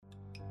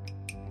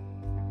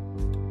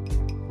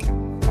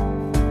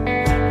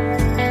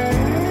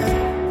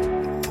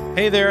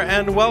Hey there,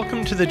 and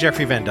welcome to the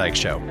Jeffrey Van Dyke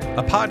Show,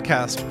 a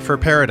podcast for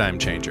paradigm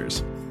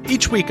changers.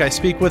 Each week I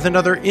speak with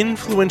another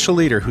influential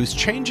leader who's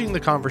changing the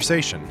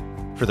conversation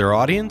for their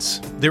audience,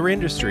 their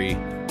industry,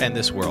 and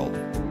this world.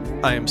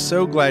 I am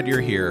so glad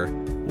you're here.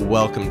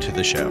 Welcome to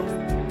the show.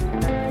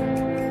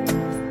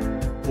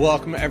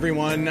 Welcome,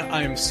 everyone.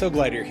 I am so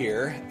glad you're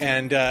here.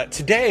 And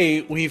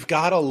today we've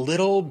got a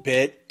little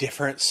bit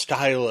different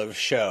style of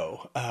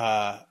show.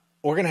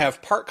 We're going to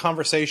have part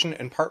conversation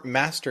and part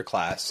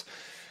masterclass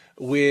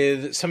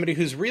with somebody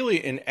who's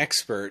really an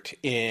expert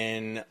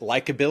in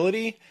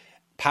likability,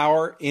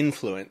 power,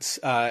 influence.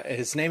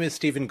 His name is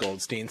Stephen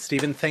Goldstein.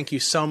 Stephen, thank you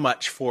so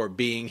much for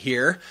being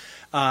here.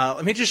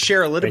 Let me just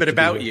share a little bit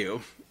about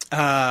you.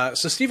 So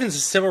Stephen's a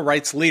civil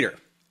rights leader.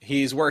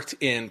 He's worked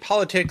in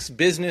politics,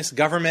 business,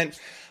 government.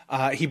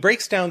 He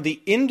breaks down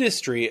the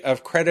industry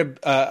of creating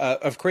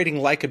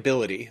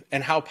likability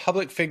and how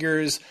public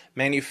figures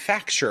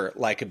manufacture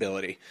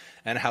likability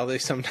and how they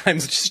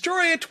sometimes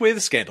destroy it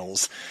with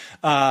scandals.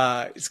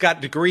 He's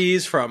got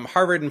degrees from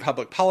Harvard in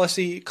public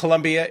policy,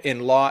 Columbia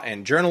in law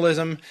and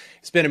journalism.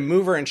 He's been a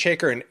mover and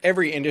shaker in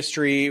every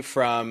industry,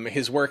 from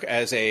his work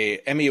as a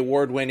Emmy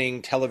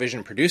Award-winning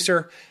television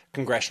producer,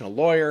 congressional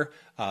lawyer,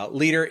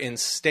 leader in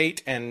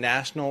state and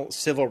national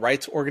civil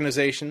rights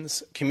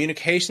organizations,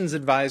 communications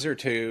advisor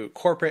to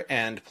corporate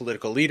and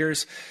political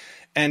leaders.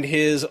 And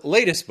his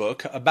latest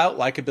book about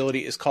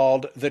likability is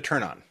called The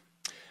Turn On: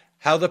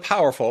 How the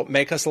Powerful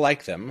Make Us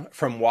Like Them,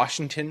 From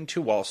Washington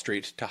to Wall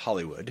Street to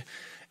Hollywood.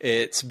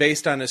 It's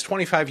based on his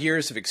 25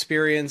 years of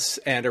experience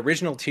and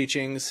original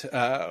teachings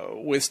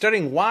with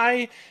studying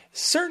why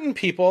certain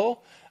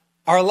people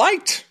are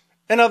liked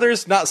and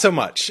others not so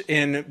much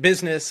in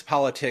business,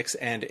 politics,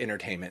 and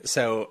entertainment.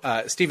 So,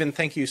 Stephen,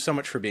 thank you so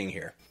much for being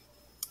here.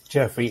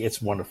 Jeffrey, it's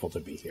wonderful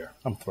to be here.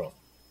 I'm thrilled.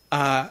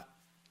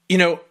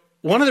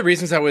 One of the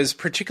reasons I was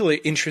particularly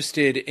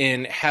interested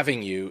in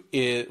having you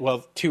is,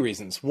 well, two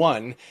reasons.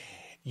 One,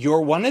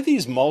 you're one of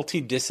these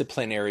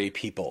multidisciplinary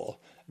people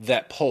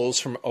that pulls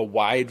from a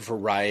wide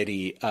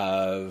variety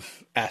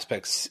of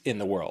aspects in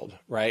the world,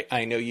 right?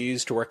 I know you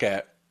used to work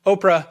at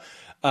Oprah.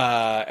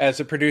 As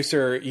a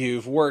producer,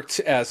 you've worked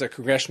as a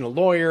congressional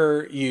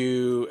lawyer,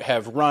 you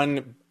have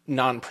run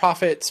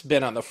nonprofits,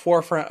 been on the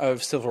forefront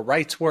of civil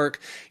rights work.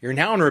 You're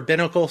now in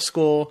rabbinical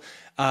school.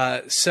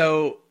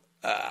 So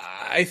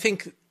I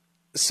think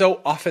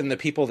so often the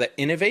people that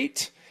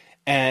innovate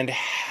and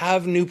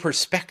have new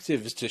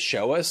perspectives to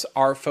show us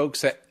are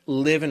folks that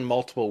live in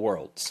multiple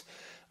worlds.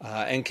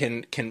 And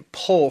can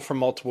pull from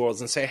multiple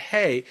worlds and say,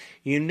 hey,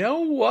 you know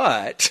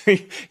what?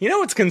 You know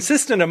what's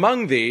consistent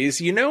among these?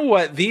 You know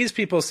what these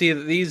people see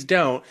that these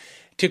don't?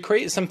 To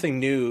create something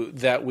new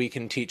that we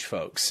can teach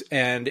folks.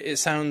 And it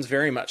sounds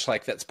very much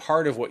like that's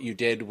part of what you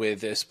did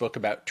with this book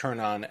about Turn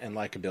On and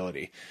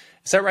likability.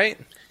 Is that right?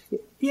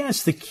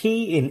 Yes, the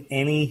key in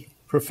any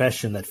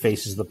profession that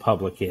faces the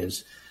public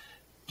is,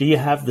 do you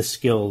have the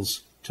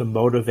skills to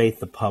motivate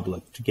the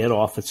public to get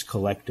off its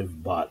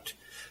collective butt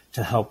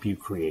to help you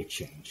create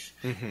change?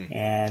 Mm-hmm.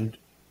 And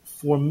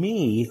for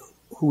me,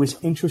 who is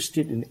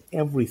interested in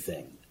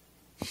everything,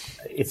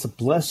 it's a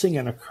blessing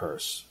and a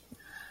curse.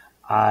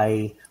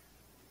 I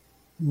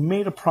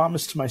made a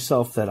promise to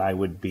myself that I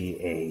would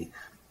be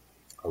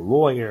a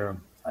lawyer,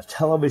 a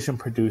television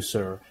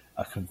producer,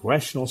 a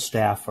congressional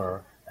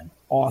staffer, an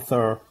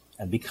author,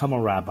 and become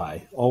a rabbi,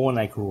 all when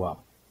I grew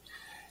up.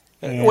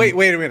 And wait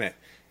a minute.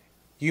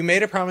 You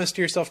made a promise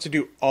to yourself to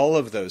do all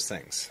of those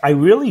things. I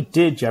really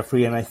did,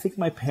 Jeffrey, and I think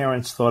my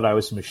parents thought I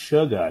was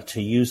meshuggah,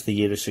 to use the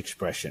Yiddish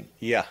expression.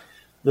 Yeah.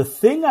 The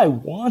thing I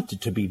wanted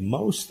to be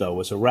most, though,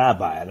 was a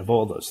rabbi out of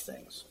all those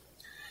things.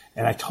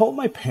 And I told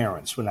my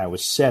parents when I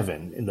was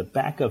 7, in the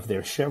back of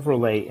their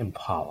Chevrolet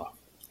Impala,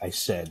 they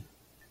said,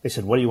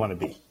 what do you want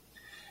to be?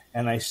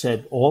 And I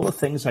said, all the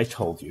things I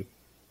told you.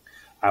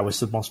 I was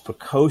the most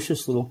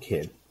precocious little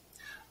kid.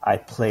 I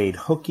played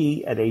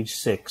hooky at age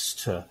 6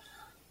 to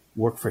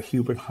work for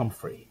Hubert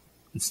Humphrey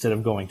instead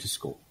of going to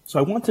school. So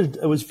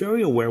I was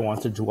very aware I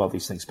wanted to do all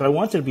these things, but I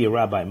wanted to be a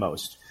rabbi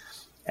most.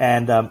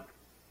 And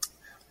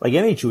like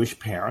any Jewish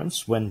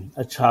parents, when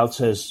a child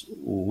says,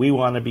 we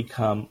want to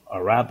become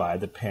a rabbi,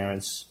 the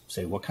parents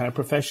say, what kind of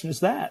profession is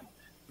that?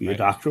 Be a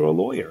doctor or a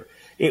lawyer.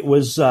 It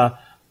was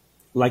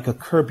like a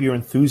Curb Your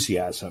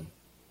Enthusiasm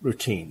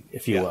routine,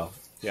 if you will.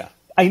 Yeah.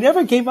 I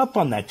never gave up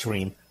on that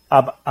dream.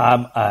 I'm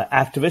an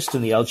activist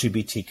in the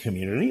LGBT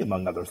community,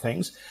 among other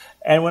things.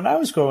 And when I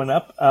was growing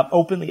up,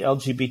 openly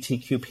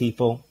LGBTQ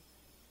people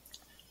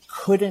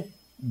couldn't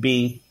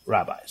be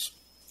rabbis.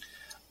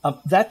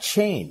 That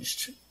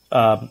changed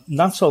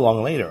not so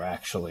long later,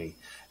 actually.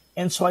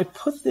 And so I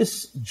put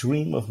this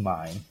dream of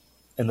mine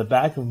in the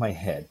back of my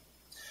head.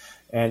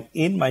 And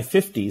in my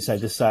 50s, I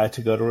decided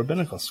to go to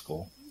rabbinical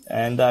school.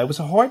 And it was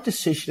a hard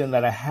decision in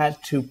that I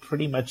had to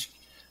pretty much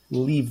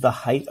leave the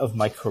height of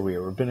my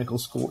career. Rabbinical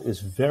school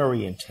is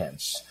very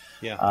intense.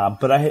 Yeah.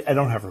 But I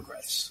don't have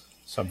regrets.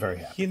 So I'm very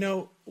happy. You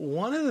know,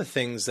 one of the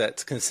things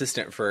that's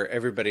consistent for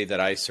everybody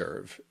that I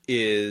serve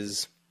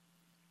is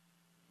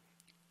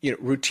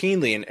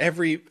routinely in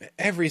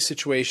every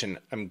situation,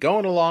 I'm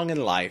going along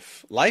in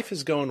life. Life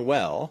is going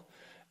well.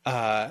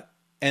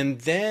 And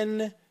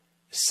then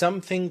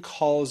something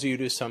calls you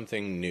to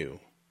something new.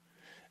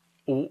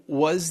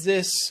 Was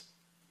this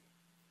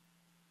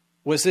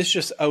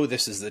just, oh,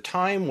 this is the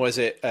time? Was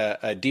it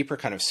a deeper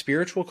kind of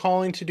spiritual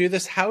calling to do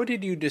this? How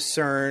did you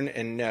discern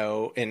and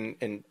know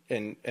and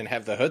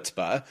have the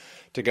chutzpah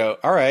to go,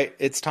 all right,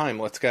 it's time,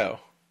 let's go?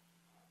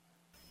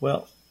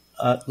 Well,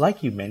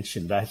 like you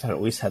mentioned, I've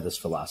always had this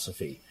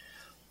philosophy.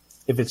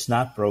 If it's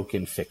not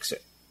broken, fix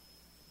it.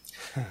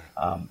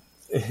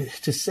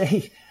 To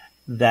say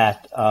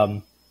that,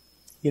 I'm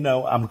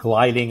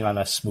gliding on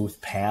a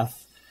smooth path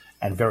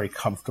and very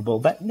comfortable,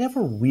 that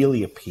never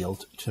really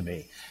appealed to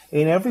me.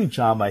 In every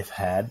job I've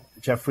had,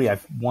 Jeffrey,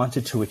 I've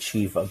wanted to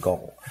achieve a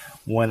goal.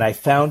 When I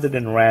founded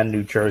and ran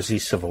New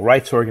Jersey's civil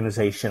rights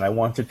organization, I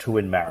wanted to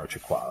win marriage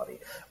equality.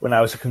 When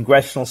I was a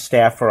congressional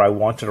staffer, I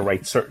wanted to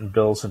write certain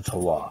bills into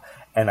law,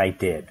 and I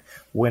did.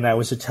 When I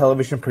was a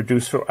television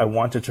producer, I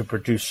wanted to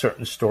produce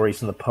certain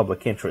stories in the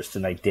public interest,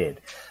 and I did.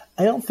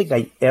 I don't think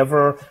I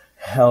ever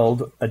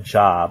held a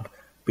job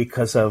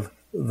because of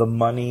the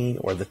money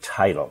or the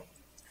title.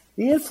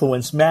 The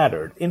influence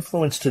mattered,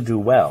 influence to do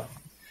well.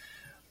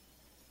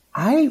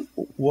 I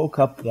woke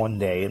up one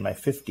day in my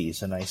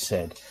 50s and I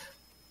said,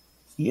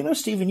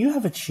 Stephen, you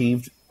have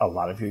achieved a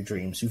lot of your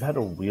dreams. You've had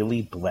a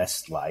really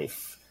blessed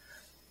life.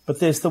 But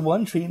there's the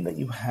one dream that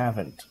you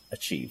haven't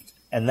achieved,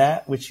 and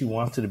that which you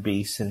wanted to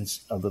be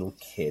since a little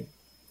kid.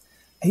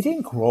 I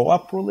didn't grow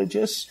up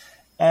religious,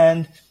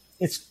 and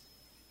it's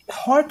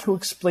hard to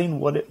explain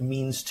what it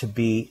means to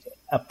be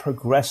a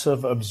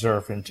progressive,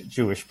 observant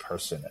Jewish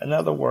person. In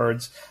other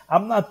words,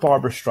 I'm not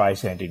Barbra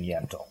Streisand in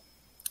Yentl.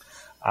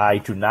 I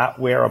do not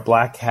wear a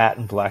black hat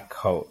and black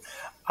coat.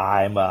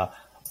 I'm a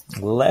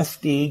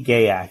lefty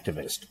gay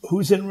activist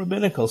who's in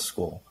rabbinical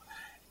school.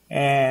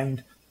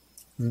 And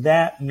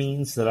that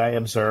means that I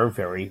observe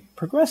very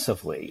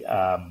progressively.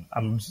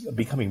 I'm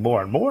becoming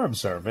more and more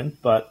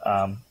observant, but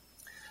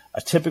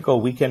a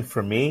typical weekend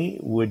for me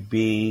would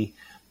be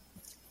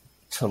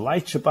to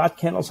light Shabbat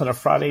candles on a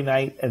Friday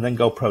night and then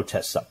go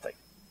protest something.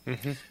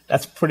 Mm-hmm.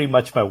 That's pretty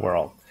much my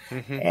world.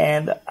 Mm-hmm.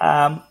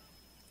 And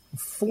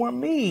for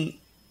me,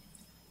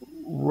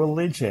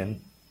 religion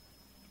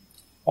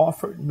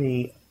offered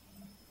me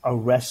a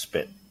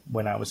respite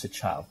when I was a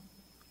child,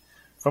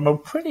 from a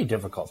pretty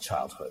difficult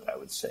childhood, I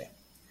would say.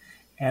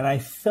 And I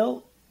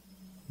felt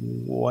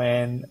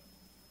when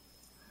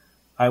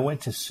I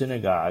went to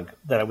synagogue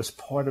that I was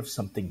part of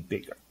something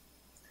bigger.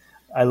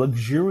 I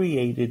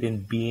luxuriated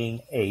in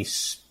being a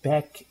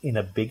speck in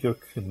a bigger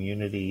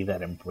community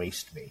that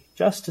embraced me.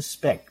 Just a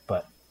speck,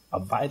 but a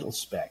vital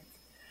speck.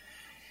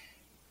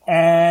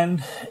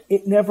 And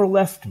it never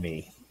left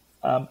me.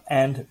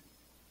 And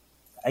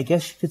I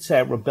guess you could say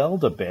I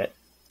rebelled a bit.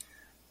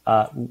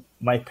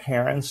 My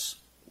parents,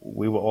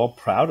 we were all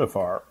proud of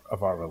our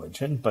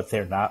religion, but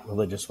they're not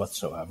religious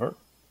whatsoever.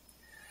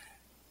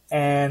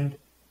 And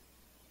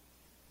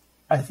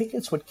I think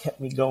it's what kept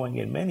me going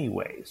in many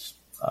ways.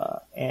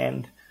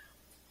 And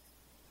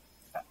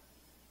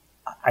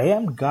I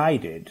am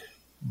guided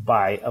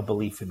by a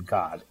belief in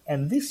God.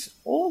 And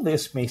all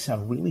this may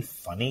sound really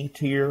funny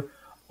to your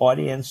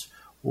audience.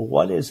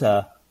 What is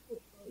a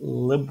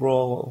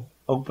liberal,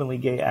 openly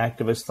gay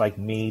activist like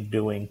me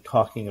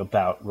talking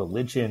about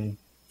religion?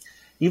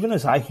 Even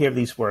as I hear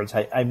these words,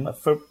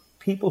 for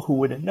people who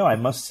wouldn't know, I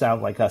must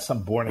sound like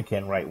some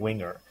born-again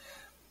right-winger.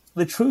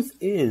 The truth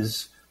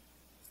is,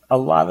 a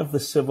lot of the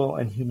civil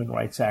and human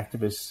rights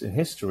activists in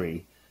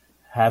history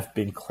have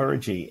been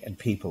clergy and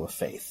people of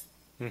faith.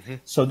 Mm-hmm.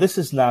 So this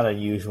is not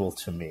unusual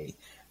to me.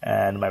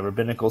 And my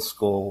rabbinical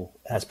school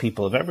has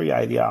people of every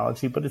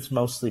ideology, but it's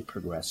mostly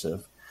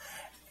progressive.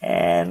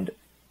 And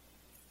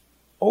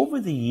over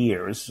the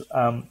years,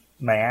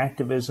 my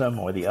activism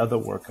or the other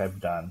work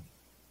I've done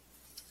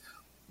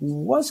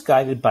was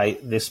guided by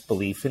this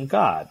belief in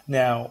God.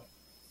 Now,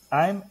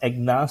 I'm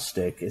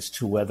agnostic as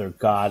to whether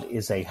God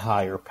is a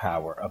higher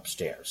power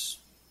upstairs,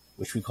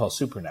 which we call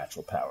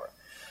supernatural power.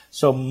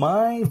 So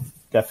my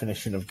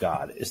definition of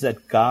God is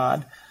that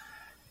God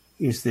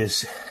is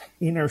this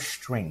inner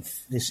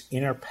strength, this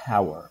inner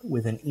power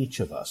within each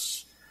of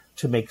us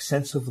to make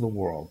sense of the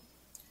world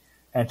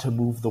and to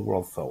move the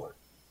world forward.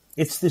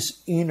 It's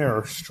this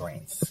inner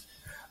strength.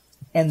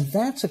 And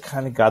that's a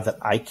kind of God that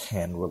I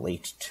can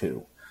relate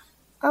to.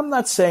 I'm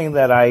not saying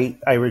that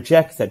I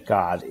reject that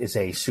God is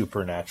a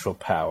supernatural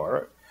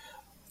power.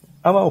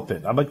 I'm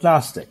open. I'm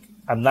agnostic.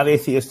 I'm not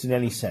atheist in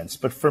any sense.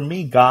 But for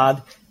me,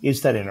 God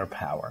is that inner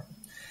power.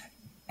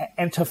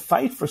 And to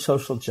fight for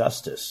social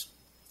justice,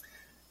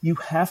 you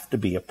have to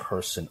be a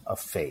person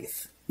of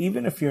faith,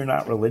 even if you're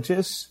not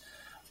religious,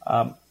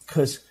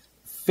 because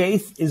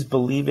faith is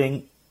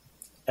believing,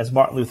 as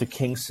Martin Luther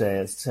King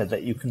said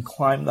that you can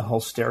climb the whole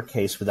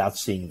staircase without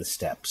seeing the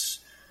steps.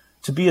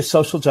 To be a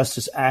social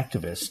justice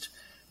activist,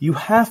 you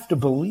have to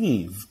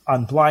believe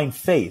on blind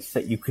faith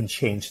that you can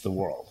change the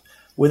world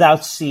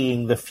without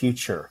seeing the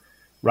future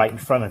right in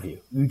front of you.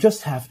 You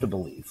just have to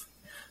believe.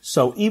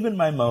 So even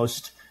my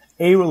most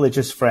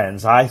Areligious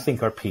friends, I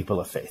think, are people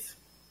of faith.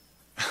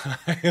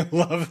 I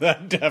love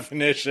that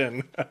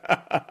definition.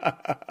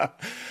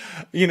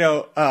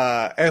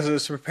 As I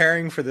was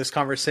preparing for this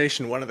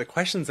conversation, one of the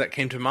questions that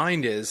came to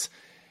mind is,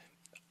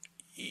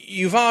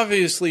 you've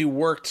obviously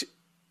worked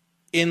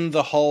in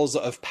the halls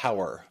of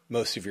power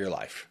most of your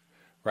life,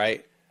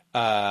 right?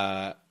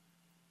 And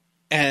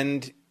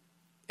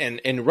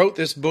wrote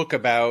this book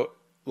about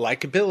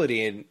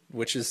likability,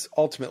 which is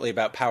ultimately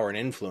about power and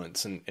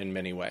influence in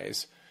many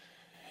ways.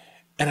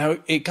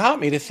 And it got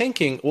me to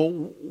thinking,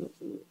 well,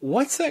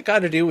 what's that got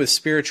to do with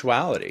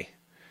spirituality?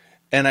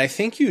 And I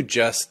think you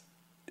just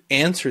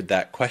answered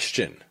that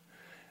question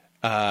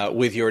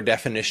with your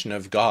definition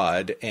of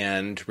God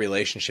and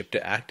relationship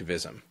to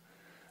activism.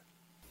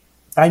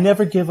 I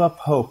never give up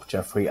hope,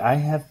 Jeffrey. I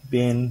have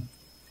been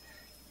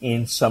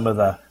in some of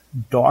the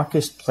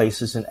darkest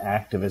places in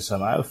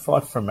activism. I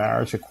fought for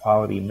marriage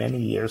equality many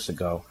years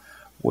ago,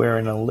 where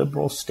in a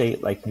liberal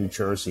state like New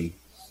Jersey,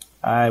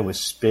 I was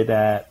spit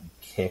at,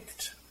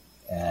 kicked,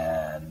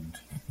 and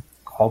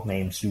called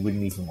names you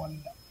wouldn't even want to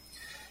know.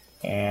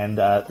 And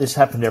this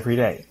happened every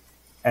day.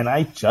 And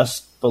I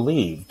just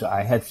believed,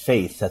 I had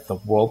faith that the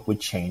world would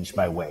change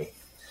my way.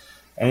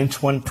 And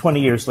 20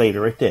 years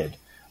later, it did.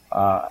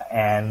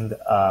 And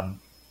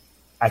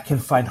I can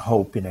find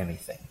hope in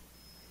anything.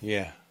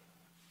 Yeah.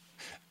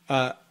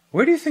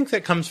 Where do you think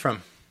that comes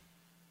from?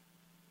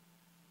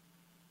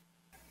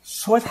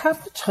 So I'd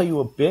have to tell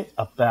you a bit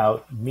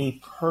about me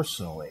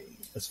personally,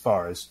 as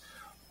far as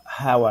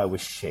how I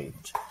was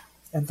shaped.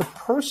 And the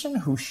person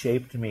who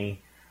shaped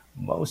me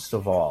most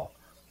of all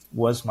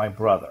was my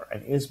brother,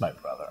 and is my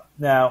brother.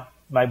 Now,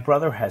 my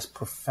brother has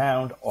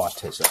profound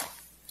autism.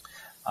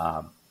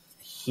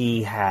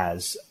 He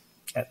has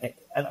an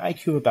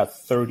IQ of about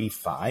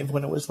 35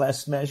 when it was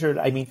last measured.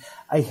 I mean,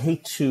 I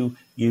hate to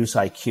use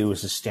IQ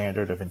as a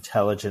standard of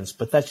intelligence,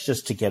 but that's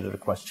just to get it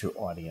across to your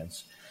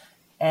audience.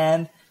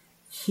 And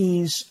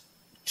he's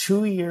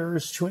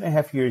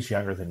 2.5 years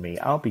younger than me.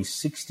 I'll be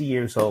 60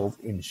 years old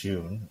in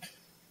June,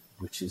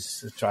 which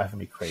is driving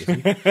me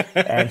crazy.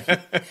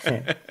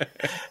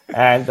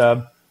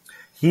 and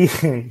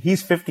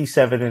he's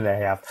 57 and a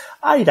half.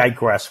 I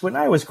digress. When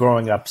I was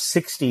growing up,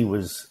 60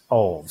 was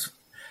old.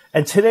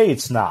 And today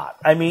it's not.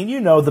 I mean,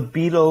 the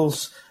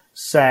Beatles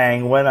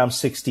sang When I'm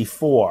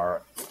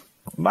 64.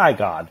 My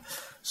God.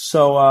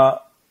 So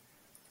I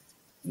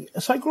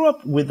grew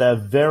up with a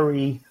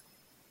very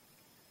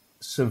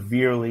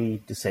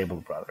severely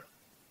disabled brother.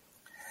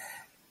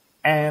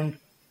 And,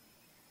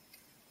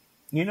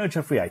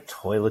 Jeffrey, I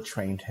toilet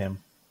trained him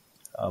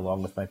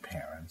along with my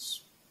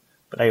parents.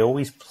 But I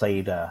always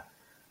played a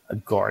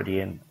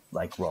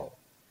guardian-like role.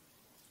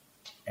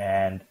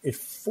 And it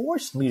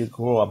forced me to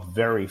grow up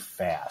very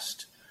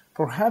fast.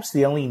 Perhaps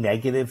the only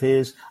negative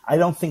is I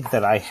don't think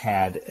that I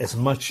had as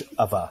much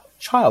of a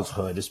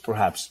childhood as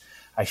perhaps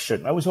I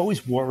should. I was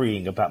always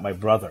worrying about my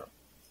brother.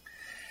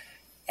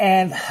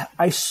 And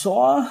I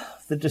saw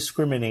the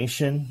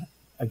discrimination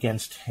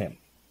against him.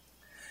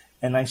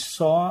 And I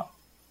saw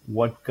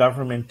what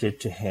government did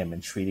to him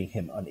in treating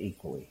him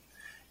unequally.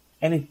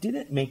 And it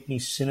didn't make me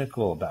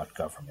cynical about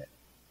government.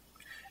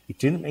 It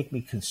didn't make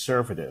me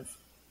conservative.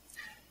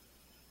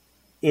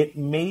 It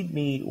made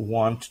me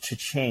want to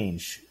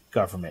change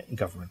government and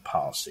government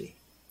policy.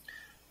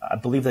 I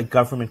believe that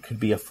government could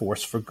be a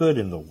force for good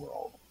in the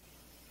world.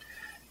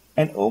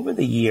 And over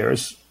the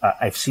years,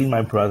 I've seen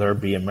my brother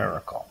be a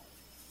miracle.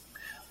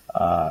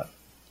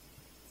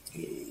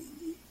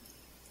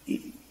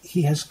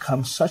 He has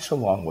come such a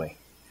long way.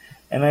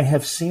 And I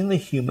have seen the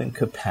human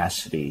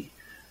capacity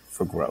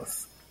for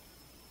growth.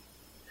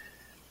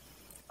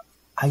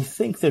 I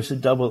think there's a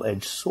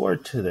double-edged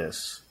sword to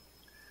this.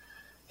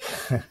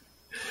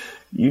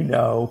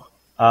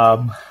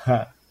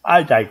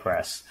 I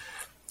digress.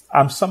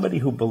 I'm somebody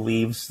who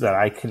believes that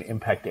I can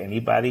impact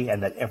anybody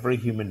and that every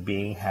human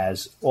being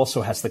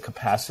also has the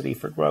capacity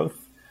for growth.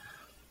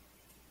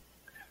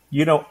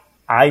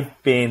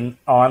 I've been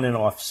on and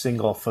off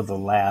single for the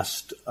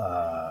last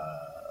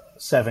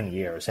 7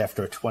 years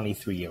after a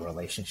 23-year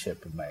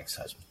relationship with my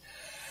ex-husband.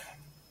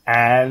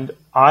 And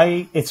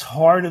it's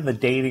hard in the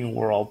dating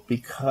world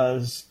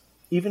because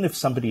even if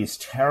somebody is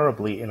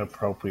terribly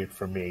inappropriate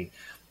for me,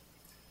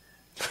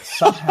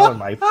 somehow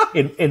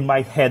in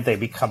my head they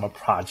become a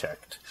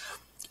project.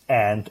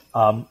 And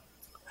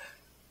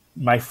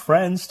my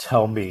friends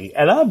tell me,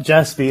 and I'll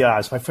just be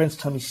honest, my friends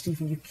tell me,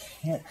 Stephen, you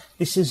can't,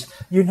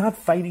 you're not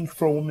fighting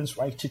for a woman's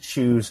right to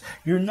choose.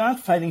 You're not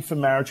fighting for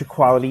marriage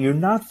equality. You're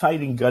not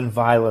fighting gun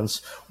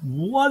violence.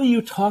 What are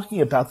you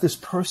talking about? This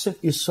person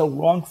is so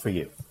wrong for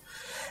you.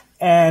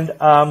 And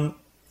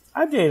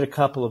I've dated a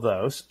couple of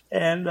those.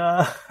 And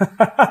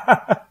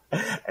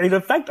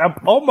in fact, I'm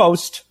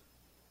almost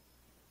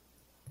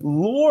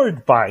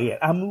lured by it.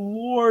 I'm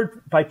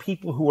lured by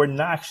people who are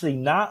not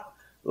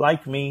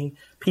like me,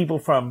 people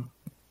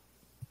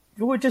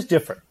who are just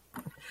different.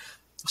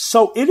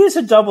 So it is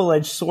a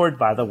double-edged sword,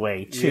 by the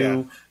way,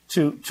 to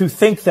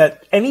think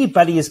that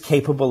anybody is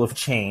capable of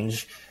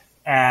change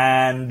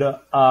and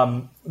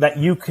that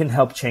you can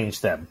help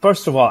change them.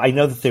 First of all, I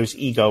know that there's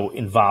ego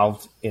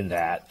involved in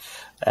that.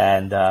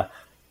 And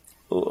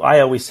I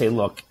always say,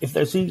 look, if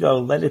there's ego,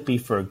 let it be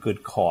for a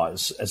good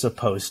cause as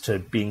opposed to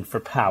being for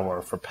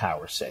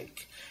power's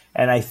sake.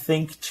 And I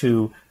think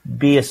to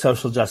be a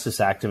social justice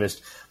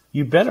activist,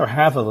 you better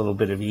have a little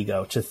bit of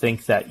ego to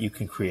think that you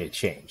can create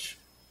change.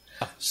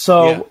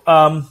 So,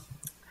 I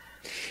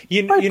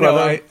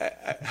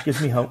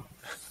gives me hope.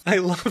 I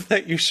love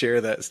that you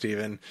share that,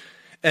 Stephen.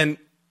 And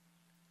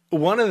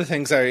one of the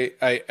things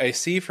I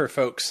see for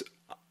folks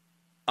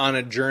on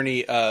a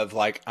journey of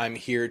like, I'm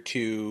here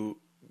to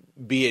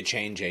be a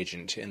change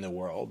agent in the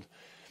world,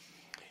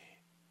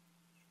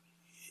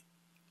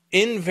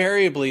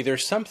 invariably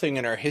there's something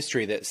in our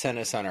history that sent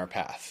us on our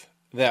path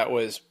that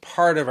was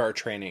part of our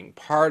training,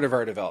 part of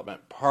our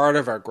development, part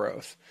of our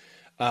growth.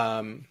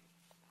 And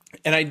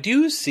I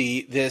do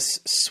see this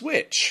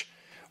switch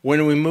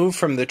when we move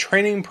from the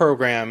training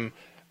program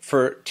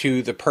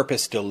to the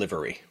purpose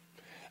delivery,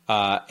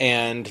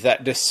 and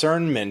that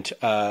discernment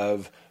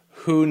of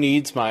who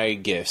needs my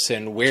gifts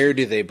and where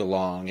do they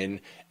belong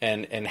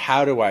and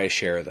how do I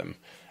share them.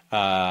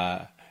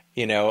 I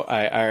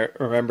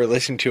remember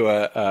listening to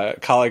a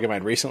colleague of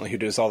mine recently who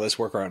does all this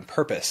work around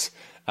purpose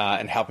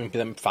and helping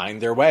them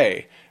find their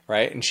way,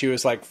 right? And she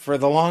was like, for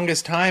the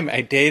longest time,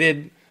 I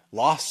dated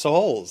lost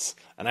souls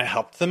and I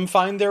helped them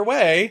find their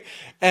way,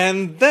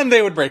 and then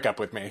they would break up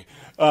with me.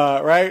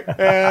 Right?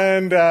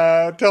 And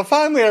till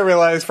finally I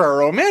realized for a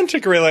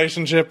romantic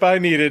relationship, I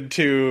needed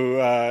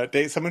to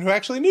date someone who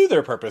actually knew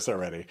their purpose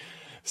already.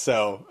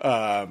 So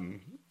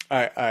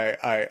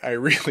I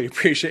really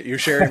appreciate you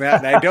sharing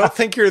that. And I don't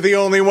think you're the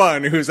only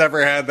one who's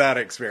ever had that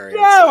experience.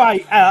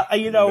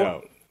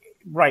 No,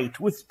 right.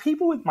 With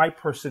people with my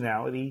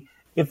personality,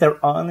 if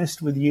they're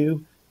honest with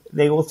you,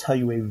 they will tell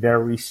you a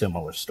very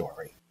similar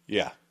story.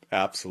 Yeah,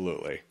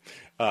 absolutely.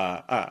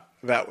 I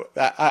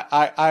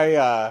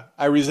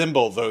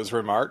resemble those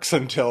remarks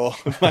until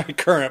my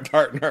current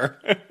partner.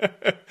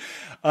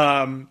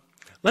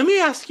 Let me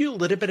ask you a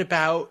little bit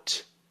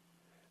about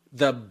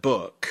the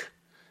book.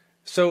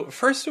 So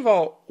first of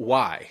all,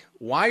 why?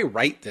 Why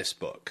write this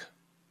book?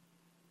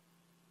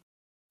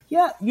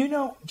 Yeah,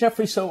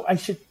 Jeffrey, so I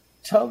should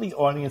tell the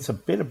audience a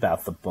bit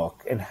about the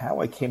book and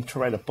how I came to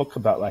write a book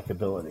about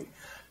likability.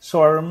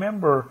 So I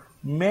remember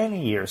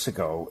many years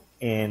ago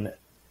in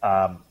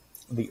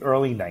the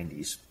early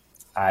 90s,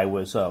 I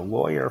was a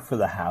lawyer for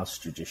the House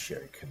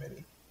Judiciary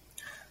Committee,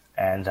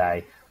 and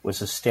I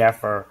was a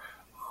staffer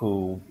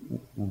who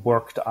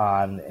worked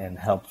on and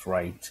helped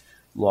write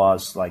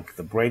laws like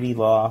the Brady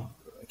Law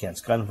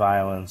against gun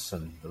violence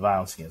and the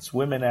Violence Against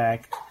Women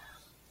Act,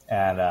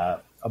 and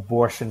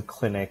Abortion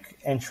Clinic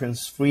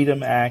Entrance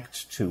Freedom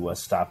Act to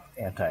stop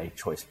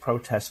anti-choice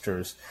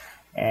protesters.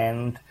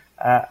 And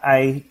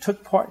I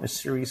took part in a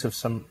series of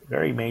some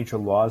very major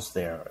laws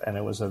there, and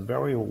it was a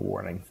very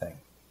rewarding thing.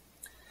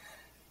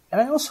 And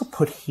I also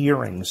put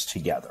hearings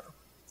together,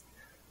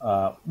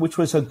 which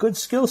was a good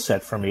skill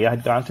set for me.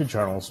 I'd gone to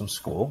journalism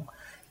school,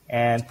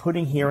 and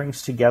putting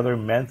hearings together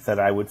meant that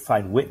I would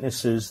find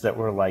witnesses that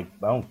were like,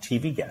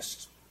 TV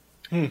guests.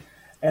 And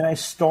I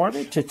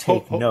started to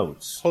take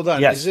notes. Hold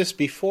on. Yes. Is this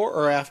before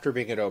or after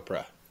being at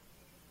Oprah?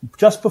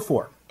 Just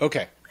before.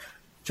 Okay.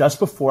 Just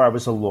before I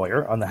was a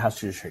lawyer on the House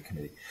Judiciary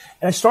Committee.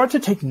 And I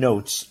started to take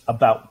notes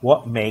about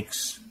what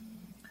makes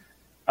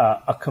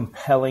a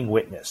compelling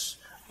witness.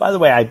 By the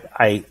way,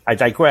 I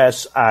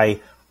digress.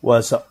 I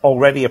was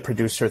already a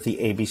producer at the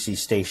ABC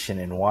station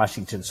in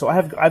Washington, so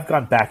I've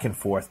gone back and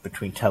forth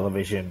between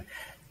television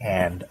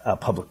and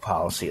public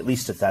policy, at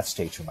least at that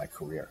stage of my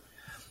career.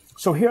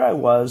 So here I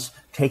was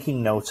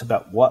taking notes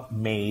about what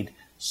made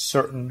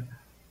certain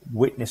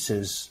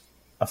witnesses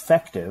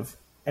effective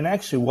and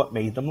actually what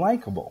made them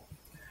likable.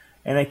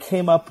 And I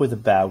came up with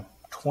about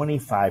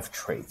 25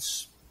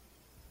 traits.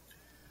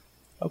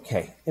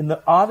 Okay, in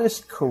the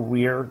oddest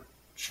career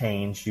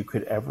change you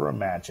could ever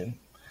imagine,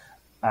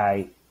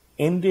 I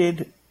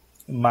ended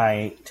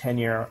my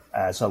tenure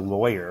as a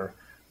lawyer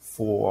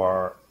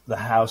for the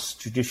House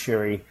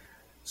Judiciary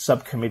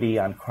Subcommittee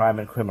on Crime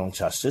and Criminal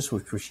Justice,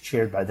 which was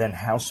chaired by then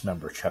House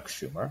member Chuck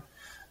Schumer,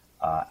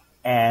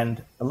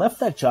 and I left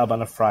that job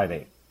on a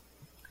Friday.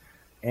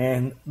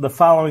 And the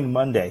following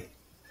Monday,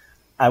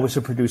 I was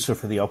a producer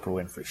for the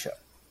Oprah Winfrey Show.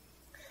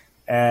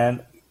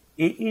 And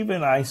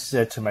even I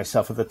said to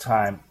myself at the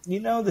time,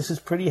 this is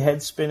pretty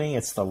head-spinning.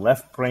 It's the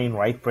left brain,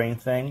 right brain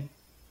thing.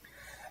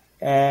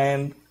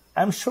 And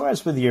I'm sure,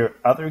 as with your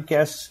other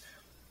guests,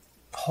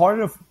 part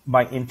of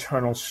my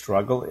internal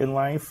struggle in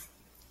life,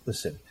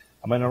 listen,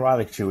 I'm a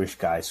neurotic Jewish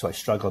guy, so I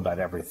struggle about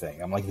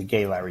everything. I'm like the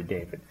gay Larry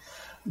David.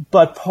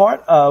 But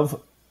part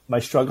of my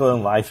struggle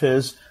in life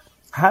is,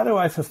 how do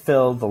I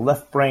fulfill the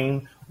left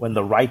brain when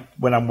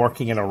I'm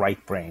working in a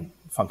right brain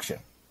function?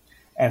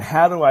 And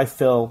how do I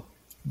fill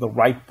the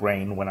right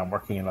brain when I'm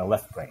working in a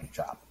left brain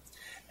job?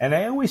 And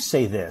I always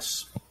say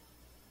this.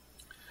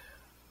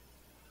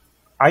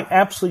 I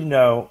absolutely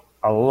know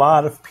a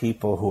lot of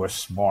people who are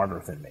smarter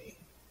than me.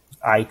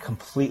 I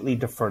completely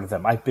defer to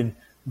them. I've been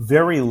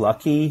very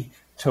lucky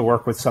to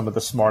work with some of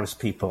the smartest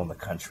people in the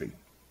country.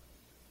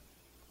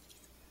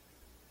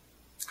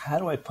 How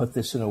do I put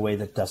this in a way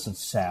that doesn't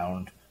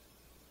sound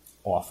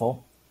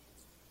awful?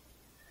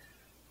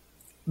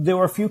 There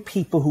are a few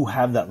people who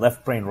have that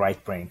left brain,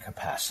 right brain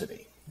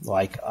capacity.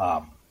 Like,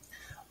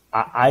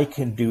 I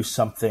can do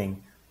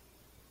something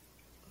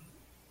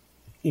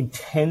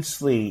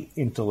intensely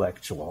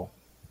intellectual,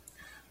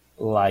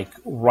 like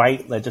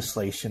write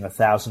legislation,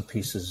 1,000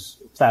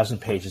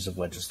 pages of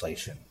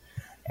legislation,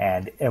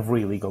 and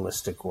every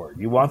legalistic word.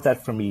 You want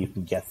that from me, you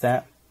can get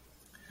that.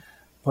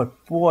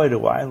 But boy,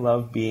 do I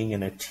love being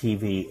in a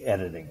TV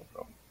editing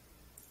room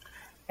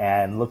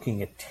and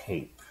looking at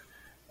tape.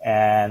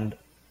 And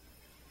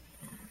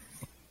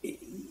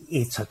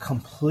it's a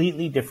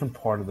completely different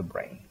part of the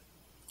brain.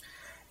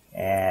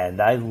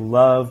 And I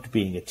loved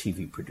being a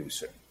TV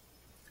producer.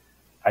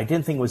 I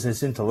didn't think it was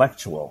as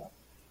intellectual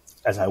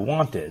as I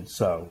wanted,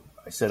 so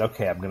I said,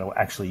 okay, I'm going to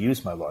actually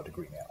use my law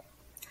degree now.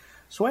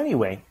 So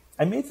anyway,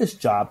 I made this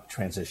job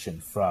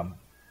transition from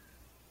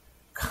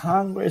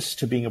Congress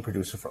to being a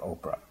producer for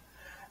Oprah.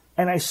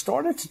 And I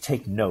started to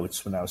take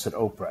notes when I was at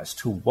Oprah as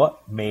to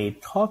what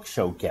made talk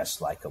show guests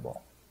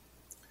likable.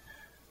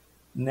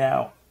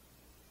 Now,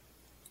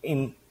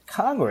 in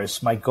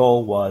Congress, my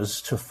goal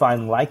was to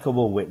find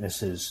likable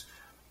witnesses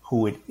who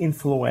would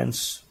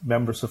influence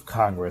members of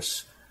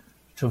Congress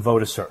to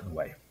vote a certain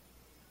way.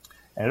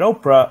 And at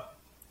Oprah,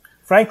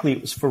 frankly,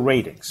 it was for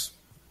ratings.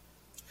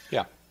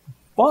 Yeah.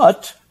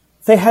 But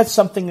they had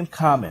something in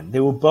common. They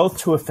were both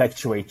to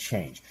effectuate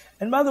change.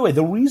 And by the way,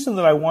 the reason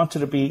that I wanted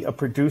to be a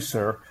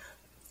producer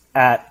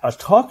at a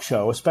talk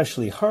show,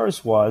 especially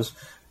hers, was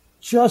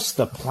just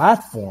the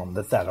platform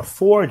that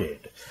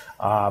afforded.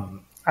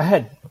 I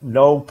had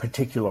no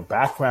particular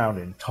background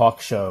in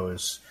talk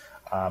shows.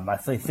 I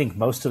think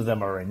most of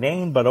them are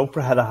inane, but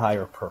Oprah had a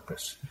higher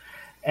purpose.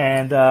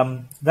 And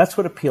that's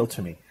what appealed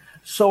to me.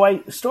 So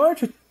I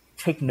started to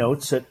take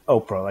notes at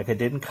Oprah like I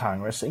did in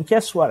Congress. And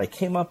guess what? I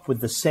came up with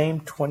the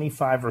same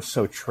 25 or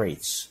so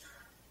traits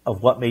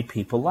of what made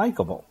people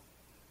likable.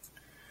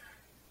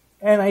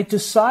 And I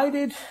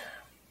decided,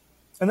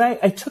 and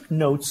I took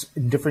notes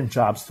in different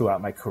jobs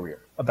throughout my career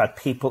about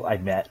people I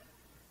met.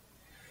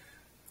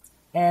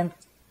 And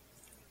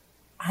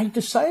I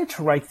decided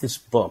to write this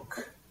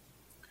book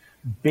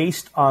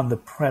based on the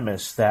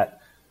premise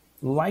that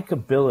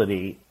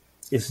likability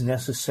is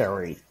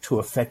necessary to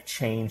affect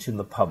change in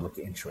the public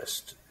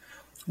interest.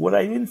 What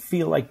I didn't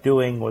feel like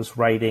doing was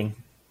writing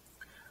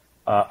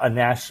a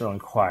National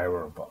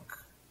Enquirer book.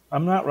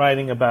 I'm not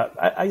writing about,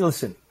 I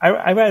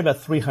write about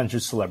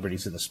 300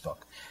 celebrities in this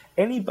book.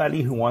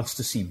 Anybody who wants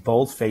to see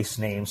bold-faced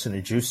names in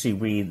a juicy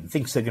read and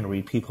thinks they're going to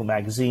read People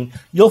magazine,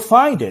 you'll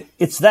find it.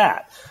 It's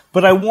that.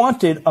 But I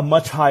wanted a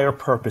much higher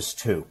purpose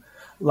too.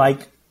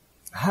 Like,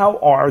 how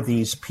are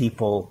these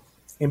people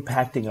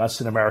impacting us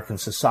in American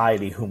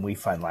society whom we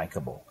find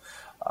likable?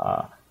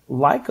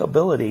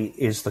 Likability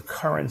is the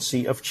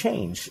currency of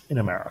change in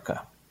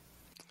America.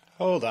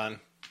 Hold on.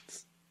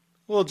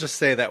 We'll just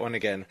say that one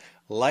again.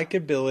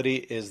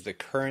 Likability is the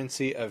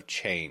currency of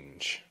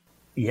change.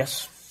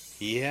 Yes.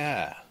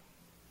 Yeah.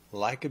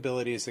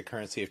 Likability is the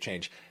currency of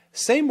change.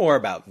 Say more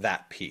about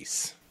that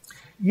piece.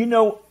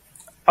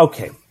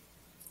 Okay.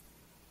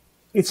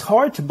 It's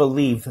hard to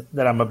believe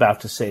that I'm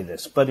about to say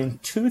this, but in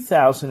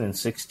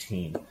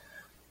 2016,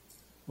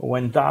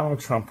 when Donald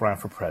Trump ran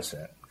for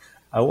president,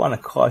 I want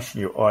to caution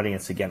your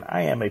audience again.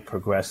 I am a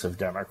progressive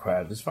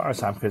Democrat. As far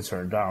as I'm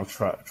concerned, Donald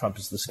Trump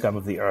is the scum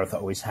of the earth,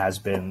 always has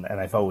been, and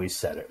I've always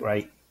said it,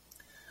 right?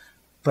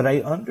 But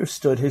I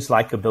understood his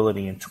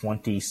likability in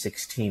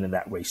 2016 in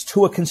that race,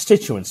 to a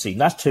constituency,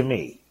 not to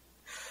me.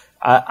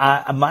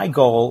 My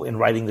goal in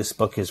writing this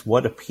book is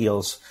what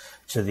appeals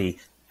to the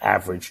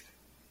average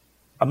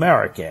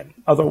American.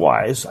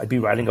 Otherwise, I'd be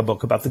writing a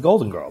book about the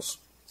Golden Girls.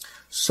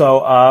 So,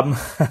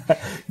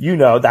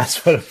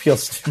 that's what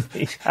appeals to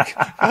me.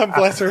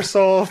 Bless her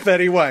soul,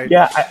 Betty White.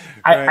 Yeah,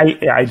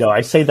 I know.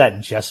 I say that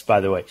in jest, by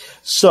the way.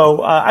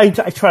 So I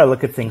try to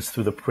look at things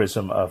through the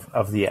prism of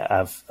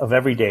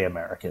everyday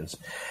Americans,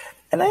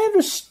 and I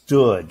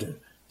understood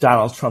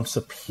Donald Trump's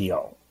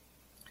appeal.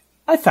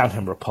 I found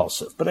him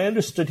repulsive, but I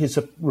understood his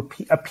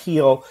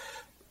appeal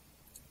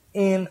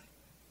in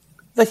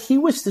that he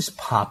was this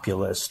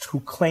populist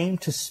who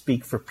claimed to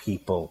speak for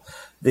people.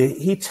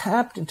 He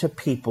tapped into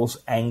people's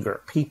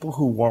anger, people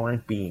who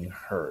weren't being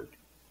heard.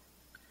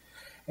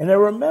 And I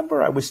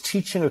remember I was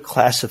teaching a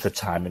class at the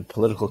time in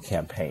political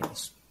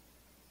campaigns.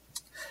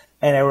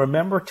 And I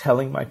remember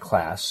telling my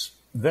class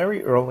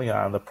very early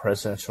on in the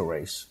presidential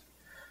race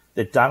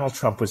that Donald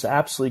Trump was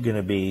absolutely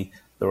going to be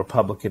the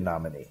Republican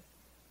nominee.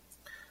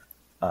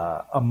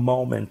 A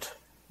moment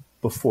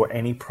before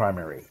any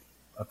primary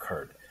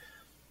occurred.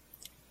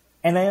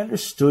 And I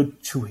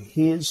understood to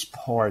his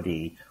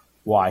party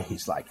why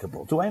he's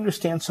likable. Do I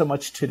understand so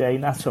much today?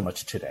 Not so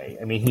much today.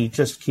 I mean, he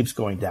just keeps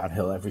going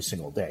downhill every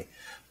single day.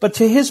 But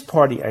to his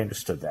party, I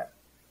understood that.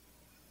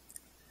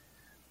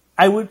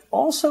 I would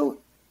also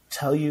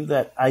tell you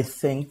that I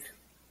think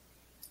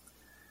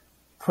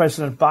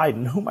President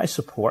Biden, whom I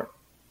support,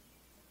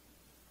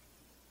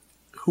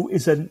 who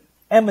is an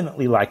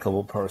eminently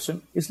likable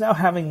person, is now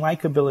having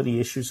likability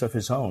issues of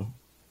his own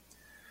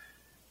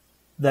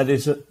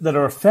that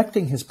are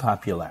affecting his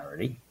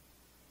popularity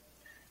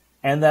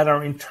and that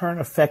are in turn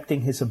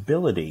affecting his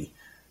ability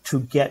to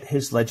get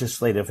his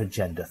legislative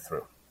agenda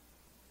through.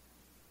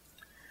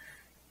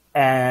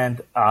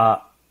 And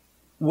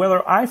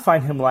whether I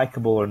find him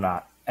likable or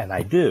not, and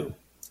I do,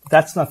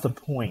 that's not the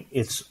point.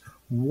 It's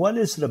what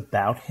is it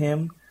about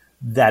him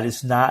that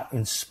is not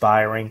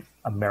inspiring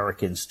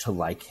Americans to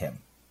like him?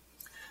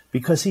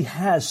 Because he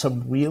has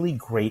some really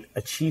great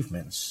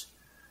achievements,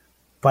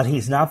 but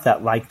he's not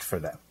that liked for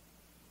them.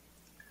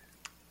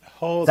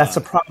 That's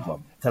a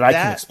problem that I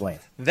can explain.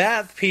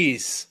 That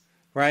piece,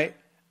 right?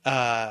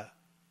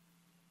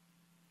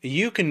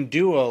 You can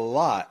do a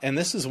lot. And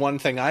this is one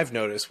thing I've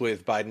noticed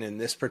with Biden in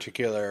this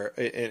particular,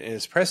 in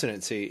his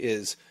presidency,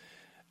 is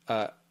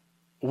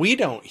we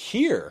don't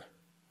hear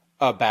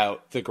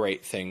about the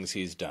great things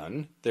he's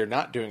done. They're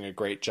not doing a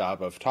great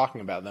job of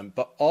talking about them,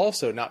 but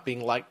also not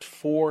being liked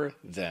for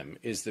them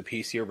is the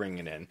piece you're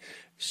bringing in.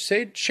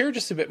 Share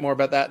just a bit more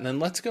about that, and then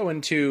let's go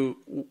into,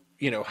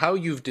 how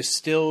you've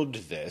distilled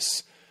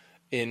this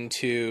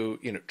into,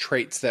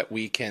 traits that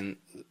we can,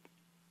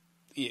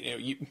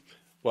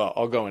 well,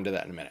 I'll go into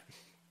that in a minute.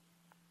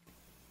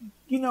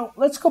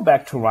 Let's go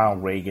back to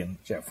Ronald Reagan,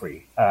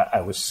 Jeffrey.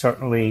 I was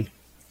certainly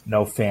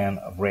no fan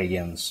of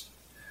Reagan's.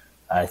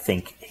 I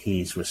think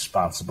he's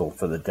responsible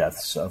for the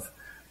deaths of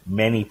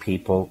many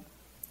people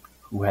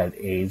who had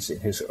AIDS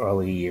in his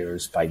early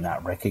years by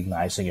not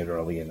recognizing it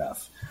early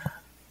enough,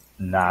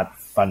 not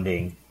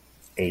funding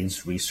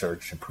AIDS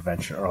research and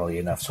prevention early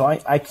enough. So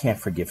I can't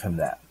forgive him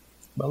that.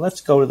 But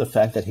let's go to the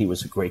fact that he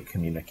was a great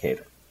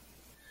communicator.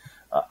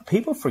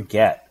 People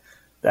forget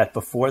that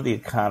before the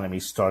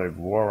economy started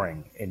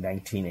roaring in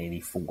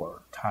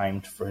 1984,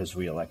 timed for his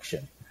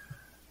reelection,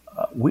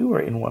 we were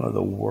in one of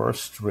the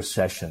worst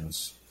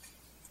recessions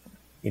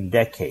in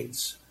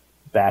decades,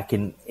 back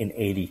in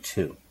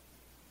 82.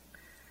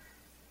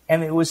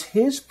 And it was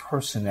his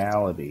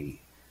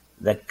personality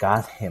that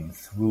got him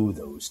through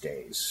those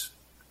days.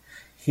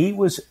 He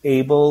was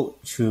able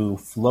to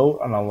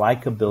float on a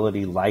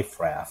likability life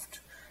raft,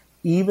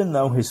 even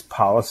though his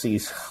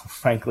policies,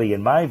 frankly,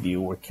 in my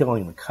view, were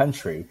killing the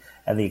country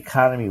and the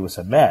economy was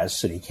a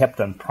mess, and he kept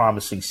on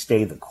promising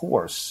stay the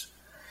course.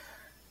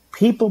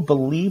 People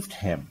believed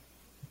him.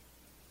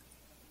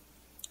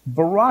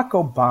 Barack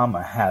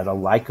Obama had a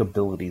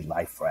likability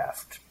life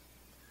raft.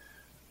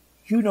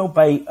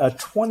 By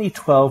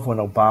 2012, when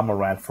Obama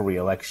ran for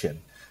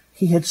re-election,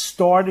 he had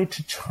started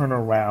to turn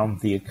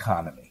around the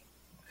economy,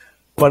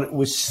 but it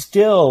was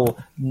still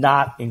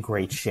not in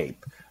great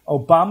shape.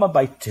 Obama,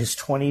 by his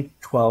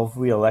 2012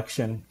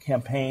 re-election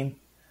campaign,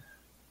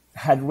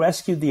 had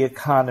rescued the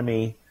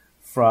economy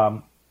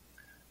from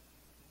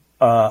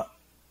a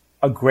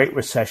Great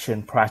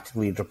Recession,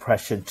 practically a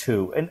depression,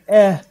 to an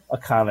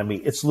economy.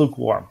 It's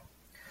lukewarm.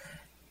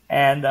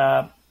 And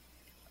the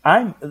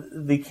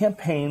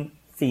campaign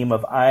theme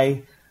of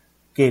I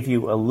gave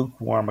you a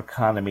lukewarm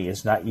economy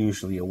is not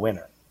usually a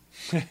winner.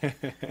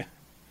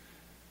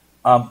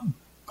 But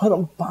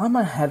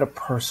Obama had a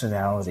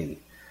personality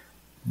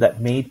that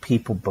made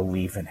people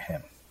believe in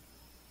him.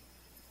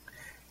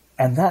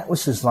 And that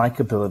was his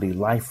likability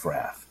life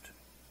raft.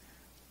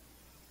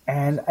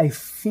 And I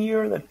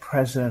fear that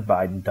President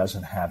Biden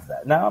doesn't have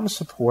that. Now, I'm a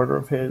supporter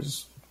of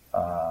his.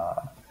 I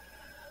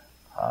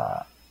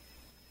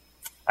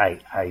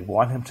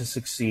want him to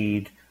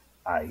succeed.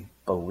 I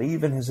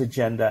believe in his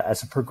agenda.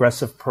 As a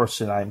progressive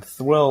person, I'm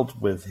thrilled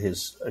with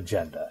his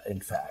agenda, in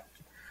fact.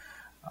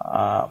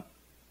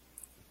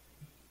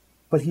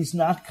 But he's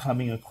not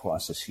coming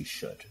across as he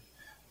should.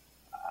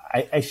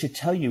 I should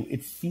tell you,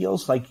 it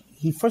feels like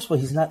first of all,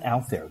 he's not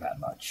out there that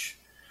much.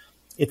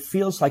 It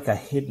feels like a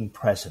hidden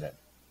president.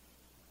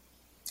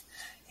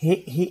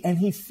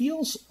 He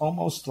feels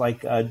almost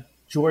like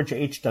George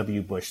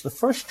H.W. Bush. The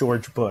first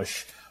George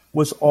Bush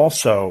was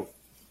also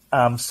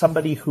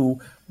somebody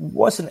who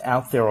wasn't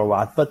out there a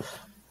lot, but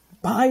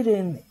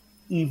Biden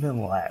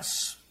even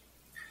less.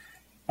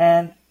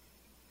 And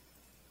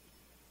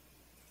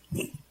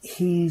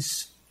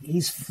he's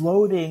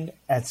floating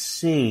at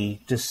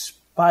sea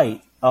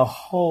despite a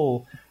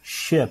whole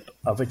ship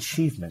of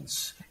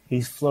achievements.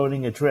 He's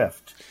floating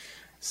adrift.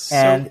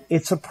 And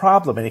it's a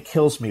problem, and it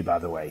kills me, by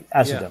the way,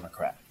 as a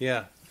Democrat.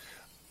 Yeah.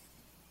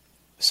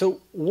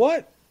 So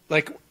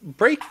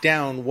break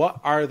down what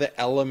are the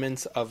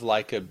elements of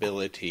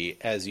likability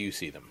as you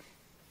see them?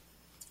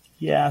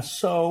 Yeah,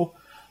 so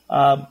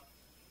I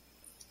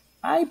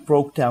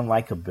broke down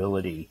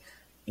likability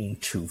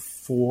into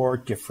 4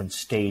 different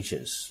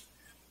stages.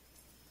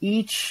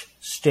 Each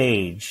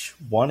stage,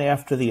 one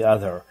after the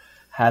other,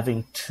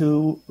 having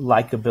 2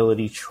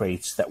 likability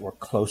traits that were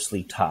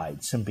closely tied,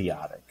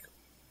 symbiotic.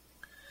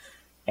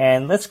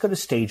 And let's go to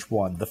stage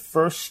 1. The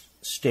first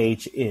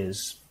stage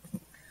is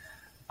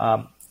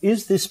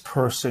this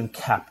person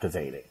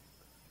captivating?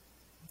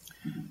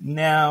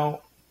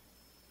 Now,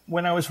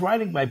 when I was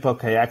writing my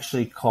book, I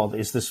actually called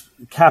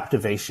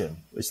captivation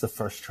is the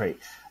first trait.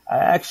 I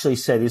actually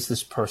said, is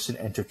this person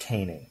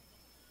entertaining?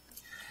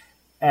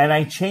 And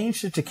I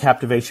changed it to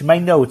captivation. My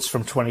notes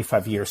from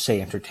 25 years say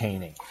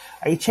entertaining.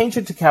 I changed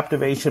it to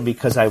captivation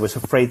because I was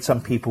afraid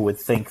some people would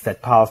think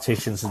that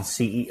politicians and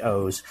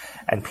CEOs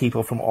and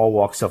people from all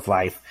walks of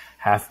life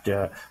have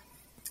to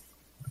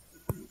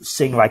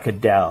sing like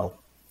Adele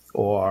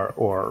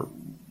or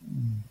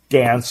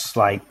dance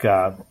like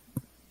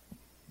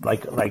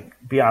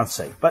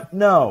Beyonce. But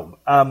no,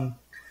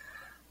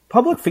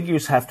 public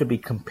figures have to be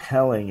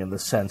compelling in the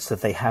sense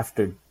that they have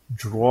to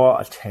draw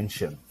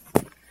attention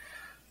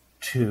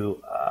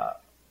to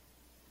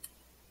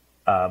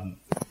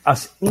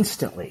us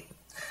instantly,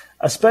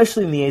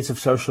 especially in the age of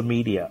social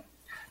media.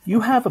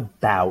 You have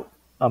about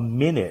a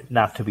minute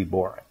not to be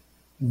boring.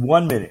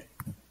 1 minute.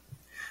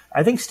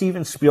 I think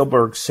Steven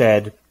Spielberg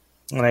said,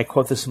 and I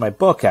quote this in my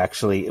book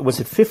actually, was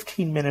it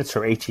 15 minutes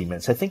or 18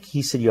 minutes? I think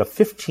he said you have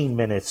 15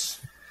 minutes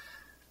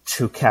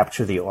to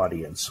capture the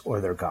audience or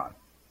they're gone.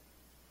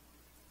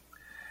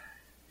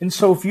 And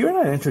so if you're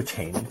not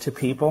entertaining to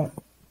people,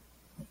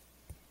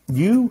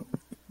 you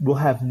will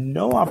have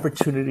no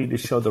opportunity to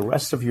show the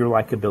rest of your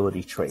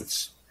likability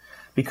traits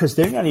because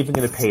they're not even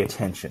going to pay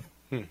attention.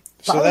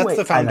 So that's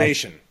the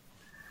foundation.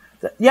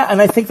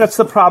 And I think that's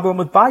the problem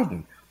with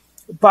Biden.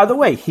 By the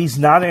way, he's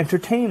not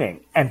entertaining.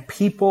 And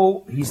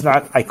he's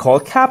not, I call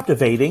it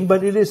captivating,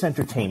 but it is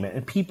entertainment.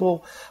 And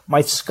people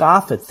might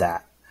scoff at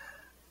that.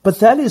 But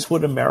that is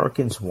what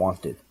Americans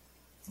wanted.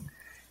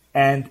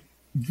 And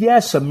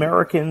yes,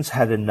 Americans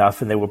had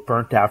enough and they were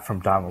burnt out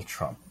from Donald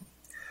Trump.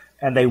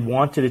 And they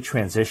wanted a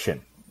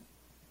transition.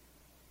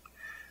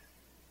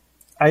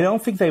 I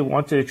don't think they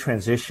wanted a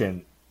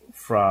transition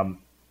from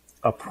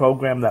a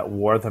program that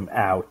wore them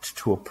out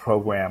to a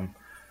program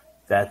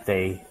that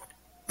they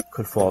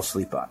could fall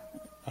asleep on.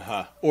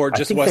 Or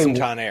just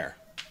wasn't on air.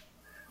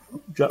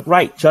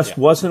 Right.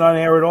 Wasn't on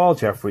air at all,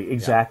 Jeffrey.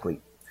 Exactly. Yeah.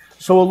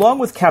 So along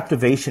with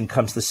captivation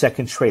comes the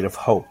second trait of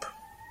hope.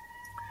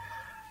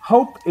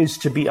 Hope is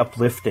to be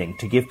uplifting,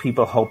 to give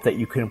people hope that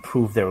you can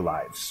improve their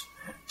lives,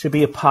 to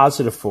be a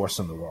positive force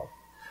in the world.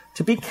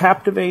 To be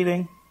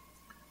captivating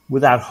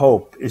without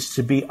hope is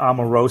to be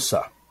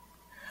Omarosa,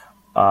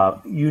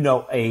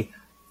 a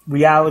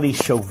reality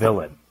show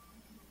villain.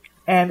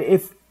 And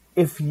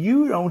if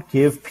you don't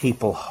give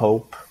people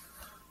hope,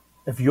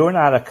 if you're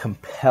not a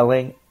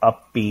compelling,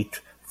 upbeat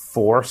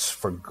force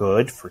for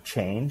good, for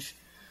change,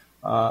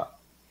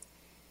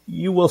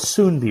 you will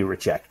soon be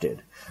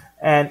rejected.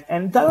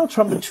 And Donald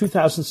Trump in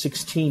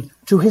 2016,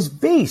 to his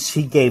base,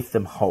 he gave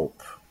them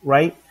hope,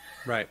 right?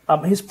 Right.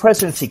 His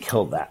presidency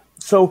killed that.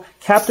 So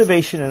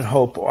captivation and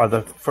hope are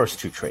the first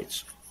two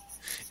traits.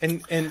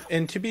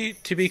 And to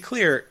be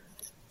clear,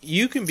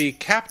 you can be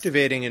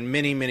captivating in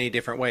many, many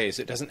different ways.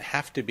 It doesn't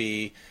have to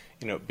be,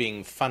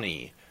 being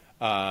funny.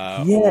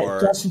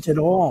 It doesn't at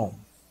all.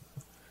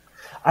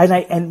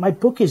 And my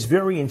book is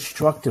very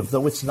instructive,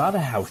 though it's not a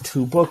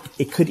how-to book.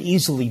 It could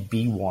easily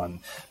be one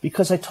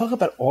because I talk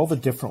about all the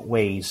different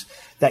ways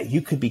that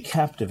you could be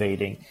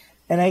captivating.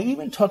 And I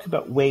even talk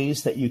about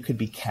ways that you could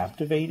be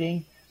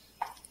captivating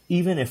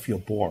even if you're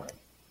boring.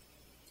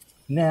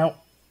 Now,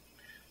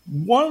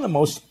 one of the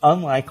most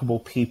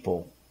unlikable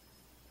people,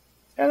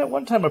 and at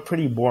one time a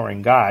pretty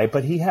boring guy,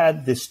 but he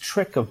had this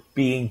trick of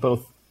being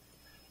both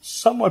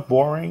somewhat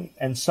boring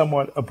and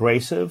somewhat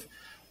abrasive,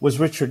 was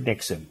Richard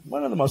Nixon,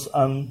 one of the most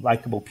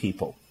unlikable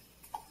people.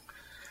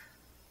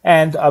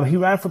 And he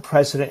ran for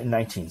president in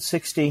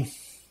 1960,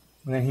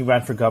 and then he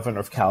ran for governor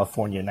of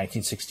California in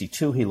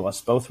 1962. He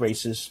lost both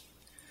races.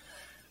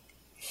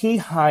 He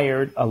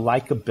hired a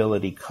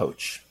likability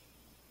coach.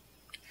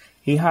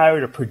 He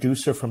hired a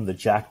producer from the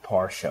Jack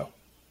Paar Show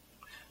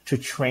to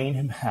train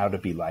him how to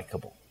be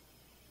likable.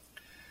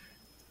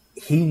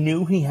 He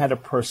knew he had a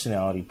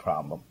personality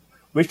problem.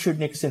 Richard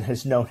Nixon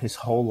had known his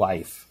whole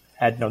life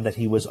that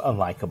he was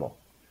unlikable.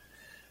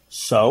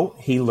 So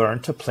he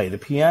learned to play the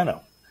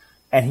piano.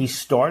 And he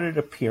started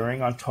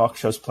appearing on talk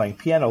shows playing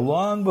piano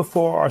long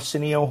before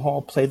Arsenio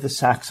Hall played the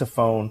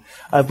saxophone.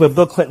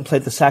 Bill Clinton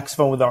played the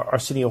saxophone with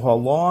Arsenio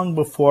Hall long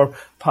before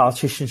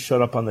politicians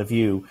showed up on The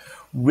View.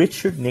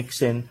 Richard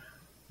Nixon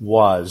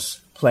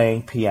was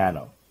playing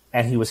piano.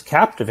 And he was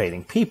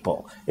captivating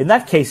people. In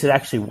that case, it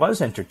actually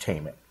was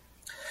entertainment.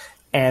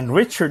 And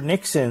Richard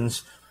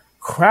Nixon's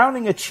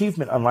crowning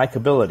achievement on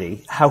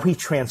likability, how he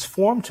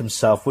transformed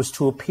himself, was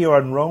to appear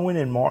on Rowan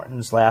and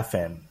Martin's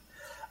Laugh-In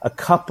a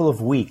couple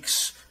of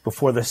weeks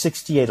before the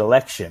 1968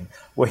 election,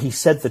 where he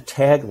said the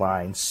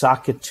tagline,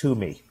 "Sock it to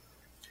me."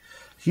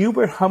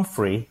 Hubert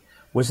Humphrey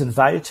was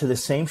invited to the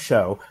same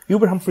show.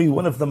 Hubert Humphrey,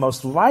 one of the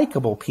most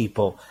likable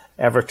people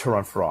ever to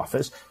run for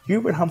office.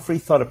 Hubert Humphrey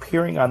thought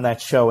appearing on that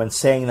show and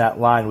saying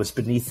that line was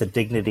beneath the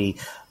dignity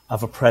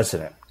of a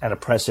president and a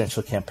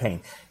presidential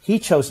campaign. He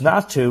chose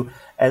not to,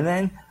 and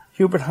then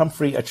Hubert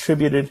Humphrey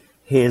attributed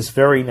his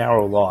very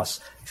narrow loss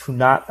to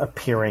not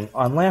appearing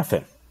on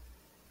Laugh-In.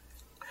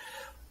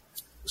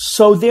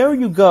 So there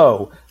you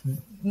go.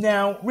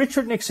 Now,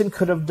 Richard Nixon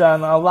could have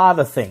done a lot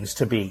of things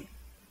to be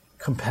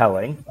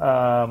compelling,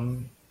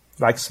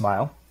 like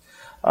smile.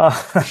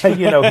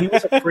 He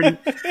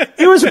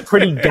was a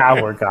pretty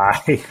dour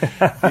guy.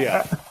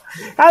 Yeah.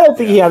 I don't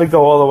think he had to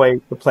go all the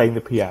way to playing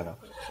the piano.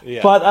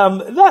 Yeah. But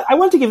I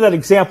want to give that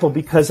example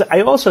because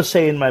I also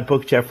say in my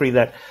book, Jeffrey,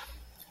 that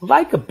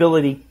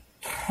likability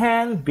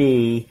can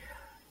be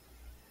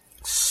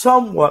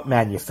somewhat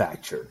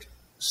manufactured,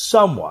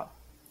 somewhat.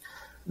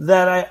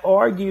 That I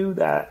argue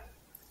that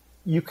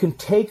you can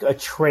take a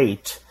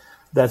trait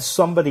that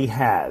somebody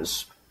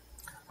has,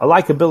 a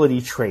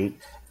likability trait,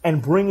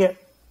 and bring it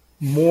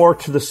more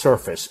to the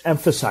surface,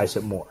 emphasize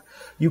it more.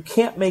 You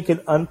can't make an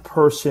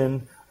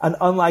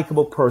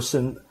unlikable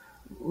person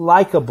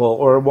likable,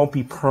 or it won't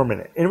be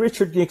permanent. In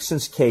Richard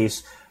Nixon's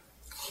case,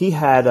 he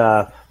had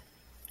a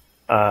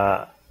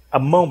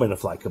moment of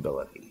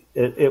likability.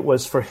 It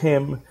was for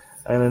him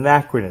an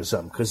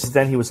anachronism because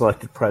then he was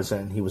elected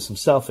president. He was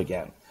himself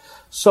again.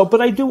 So,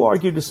 but I do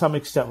argue to some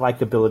extent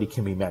likability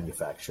can be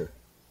manufactured.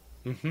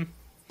 Mm-hmm.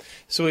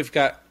 So we've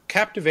got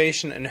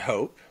captivation and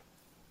hope.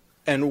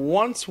 And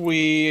once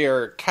we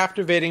are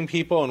captivating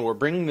people and we're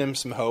bringing them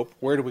some hope,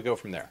 where do we go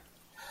from there?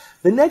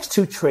 The next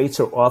two traits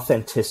are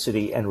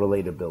authenticity and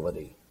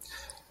relatability.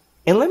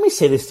 And let me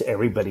say this to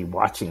everybody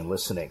watching and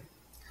listening.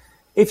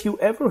 If you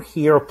ever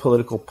hear a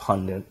political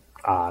pundit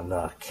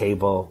on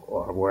cable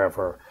or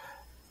wherever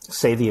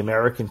say the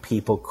American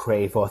people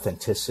crave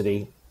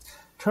authenticity,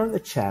 turn the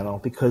channel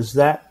because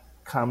that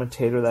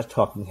commentator, that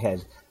talking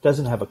head,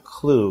 doesn't have a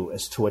clue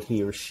as to what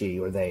he or she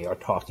or they are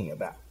talking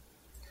about.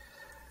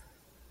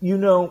 You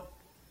know,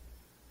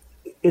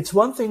 it's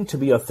one thing to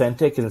be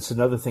authentic and it's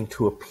another thing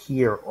to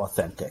appear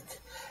authentic.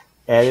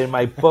 And in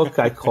my book,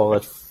 I call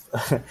it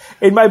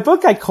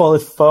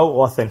faux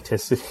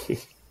authenticity.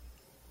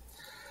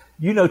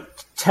 You know,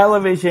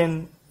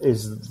 television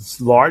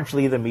is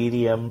largely the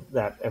medium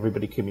that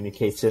everybody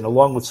communicates in,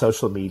 along with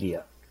social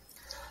media.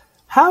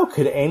 How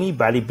could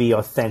anybody be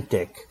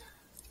authentic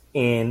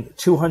in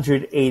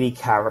 280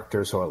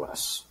 characters or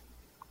less?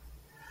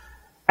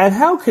 And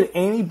how could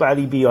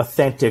anybody be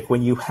authentic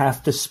when you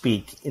have to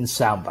speak in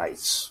sound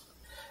bites?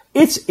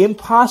 It's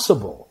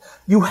impossible.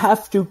 You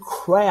have to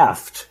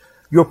craft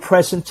your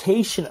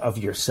presentation of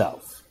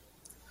yourself.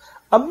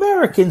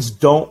 Americans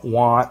don't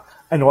want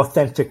an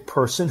authentic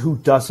person who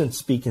doesn't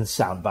speak in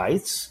sound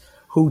bites,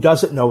 who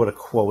doesn't know what a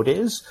quote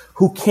is,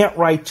 who can't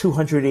write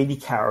 280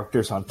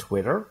 characters on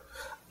Twitter.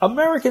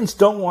 Americans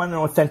don't want an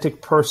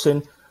authentic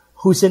person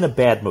who's in a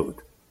bad mood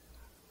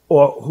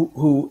or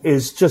who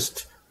is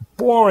just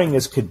boring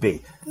as could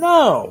be.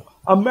 No,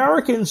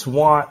 Americans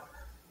want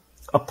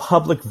a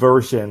public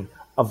version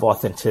of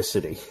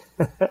authenticity.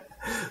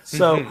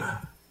 So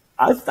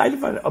I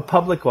define a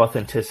public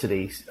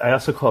authenticity. I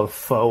also call it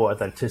faux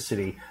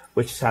authenticity,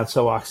 which sounds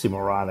so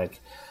oxymoronic,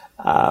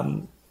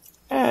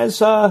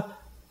 as a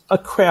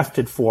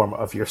crafted form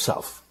of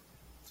yourself.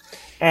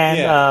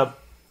 And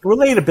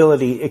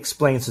relatability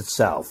explains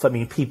itself. I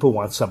mean, people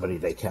want somebody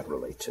they can't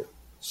relate to.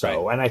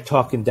 So, right. And I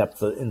talk in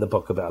depth in the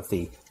book about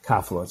the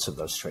confluence of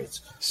those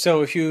traits.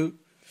 So if you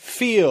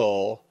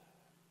feel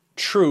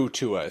true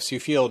to us, you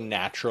feel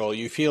natural,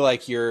 you feel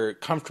like you're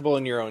comfortable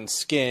in your own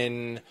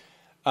skin,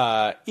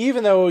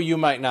 even though you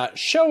might not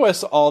show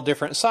us all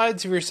different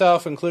sides of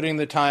yourself, including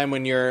the time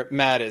when you're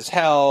mad as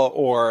hell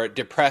or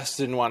depressed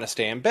and want to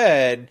stay in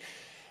bed,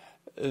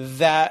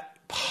 that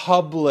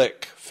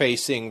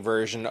public-facing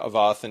version of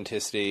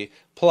authenticity,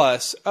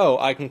 plus,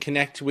 I can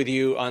connect with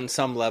you on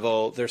some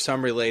level, there's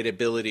some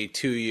relatability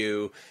to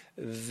you,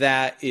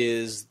 that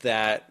is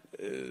that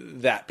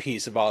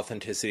piece of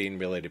authenticity and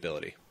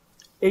relatability.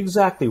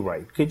 Exactly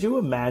right. Could you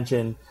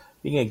imagine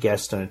being a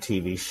guest on a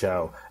TV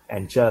show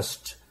and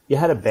just, you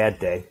had a bad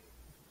day,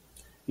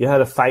 you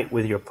had a fight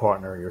with your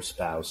partner or your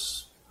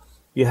spouse,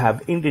 you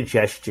have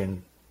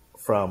indigestion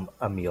from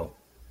a meal,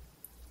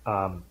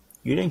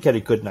 you didn't get a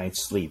good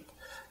night's sleep.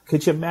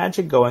 Could you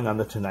imagine going on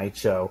the Tonight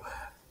Show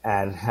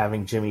and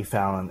having Jimmy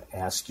Fallon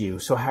ask you,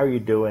 so how are you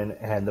doing?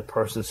 And the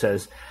person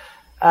says,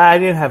 I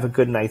didn't have a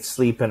good night's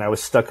sleep and I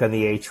was stuck on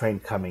the A train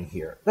coming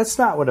here. That's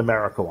not what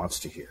America wants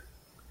to hear.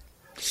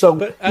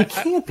 So you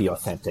can't be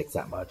authentic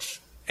that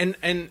much. And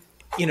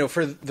you know,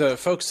 for the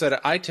folks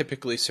that I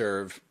typically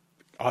serve,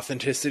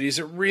 authenticity is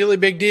a really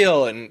big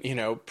deal. And, you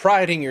know,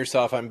 priding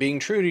yourself on being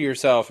true to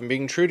yourself and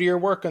being true to your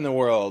work in the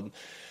world.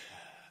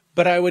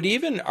 But I would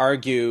even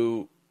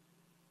argue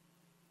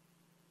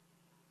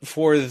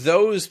for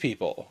those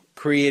people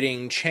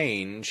creating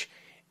change,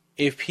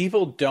 if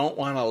people don't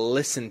want to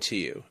listen to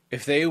you,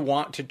 if they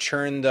want to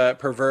churn the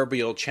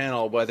proverbial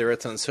channel, whether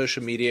it's on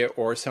social media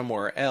or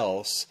somewhere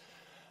else,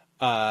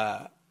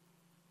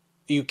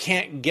 you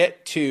can't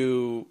get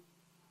to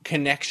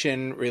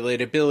connection,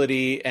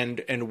 relatability,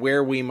 and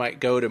where we might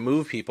go to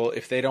move people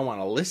if they don't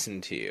want to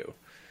listen to you.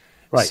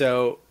 Right.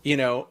 So, you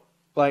know,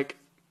 like,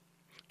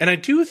 and I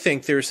do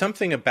think there's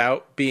something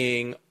about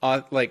being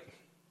like,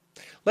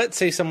 let's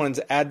say someone's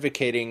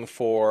advocating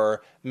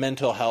for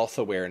mental health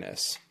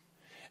awareness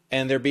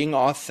and they're being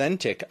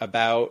authentic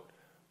about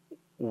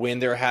when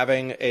they're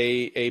having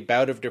a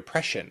bout of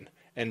depression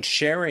and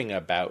sharing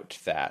about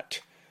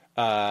that.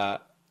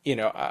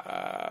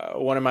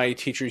 one of my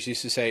teachers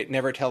used to say,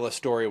 never tell a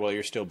story while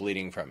you're still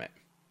bleeding from it.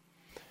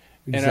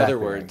 Exactly. In other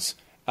words,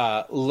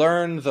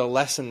 learn the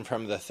lesson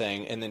from the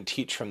thing and then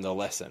teach from the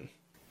lesson.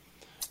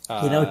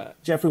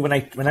 Jeffrey,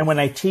 when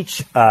I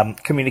teach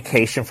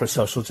communication for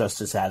social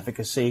justice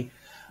advocacy,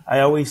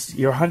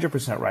 you're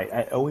 100% right.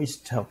 I always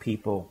tell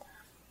people,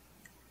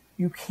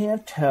 you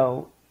can't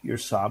tell your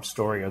sob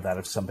story or that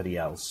of somebody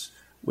else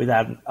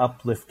without an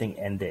uplifting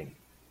ending.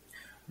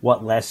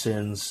 What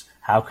lessons?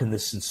 How can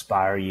this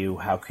inspire you?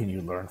 How can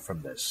you learn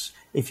from this?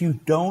 If you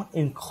don't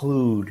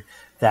include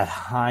that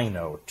high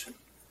note,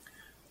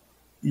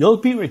 you'll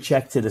be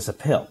rejected as a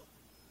pill.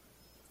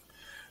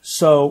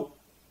 So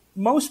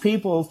most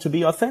people, to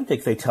be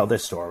authentic, they tell their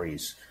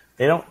stories.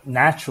 They don't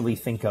naturally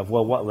think of,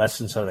 well, what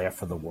lessons are there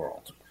for the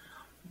world?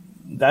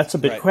 That's a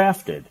bit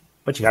crafted,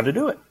 but you got to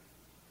do it.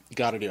 You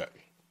got to do it.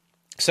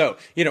 So,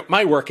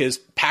 my work is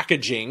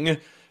packaging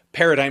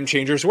paradigm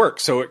changers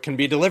work so it can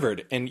be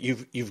delivered, and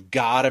you've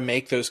got to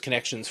make those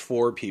connections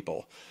for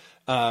people.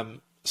 So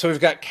we've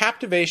got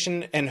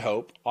captivation and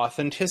hope,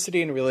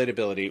 authenticity and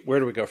relatability. Where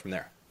do we go from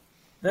there?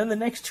 Then the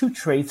next two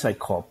traits I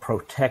call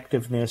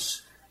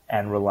protectiveness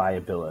and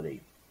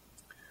reliability.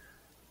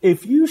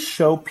 If you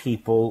show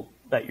people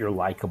that you're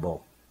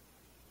likable,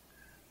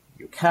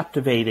 you're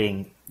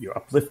captivating, you're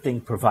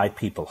uplifting, provide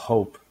people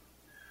hope,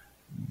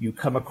 you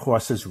come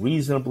across as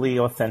reasonably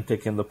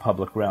authentic in the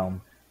public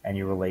realm, and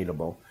you're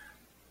relatable,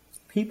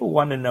 people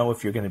want to know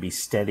if you're going to be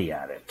steady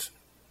at it.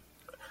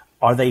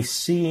 Are they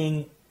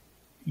seeing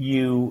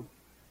you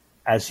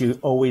as you're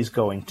always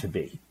going to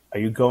be? Are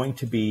you going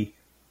to be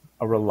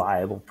a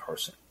reliable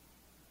person?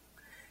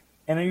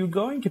 And are you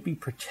going to be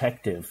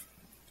protective?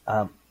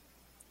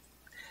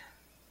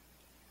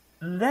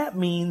 That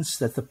means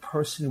that the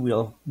person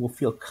will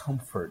feel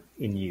comfort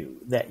in you,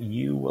 that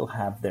you will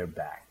have their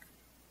back.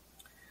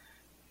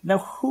 Now,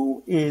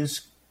 who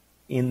is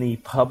in the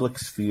public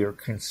sphere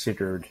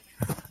considered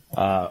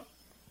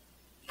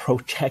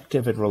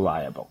protective and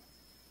reliable?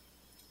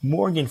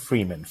 Morgan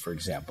Freeman, for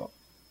example.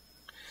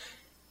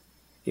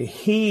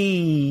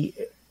 He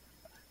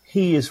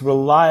is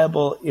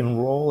reliable in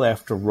role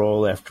after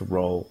role after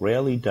role,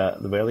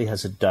 rarely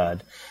has a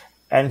dud,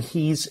 and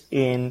he's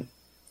in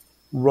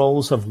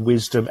roles of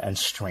wisdom and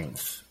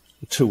strength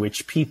to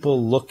which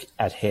people look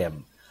at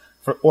him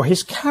or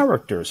his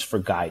characters for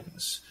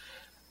guidance.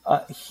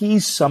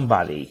 He's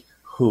somebody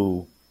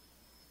who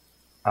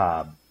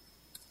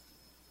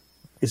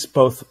is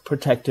both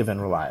protective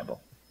and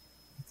reliable.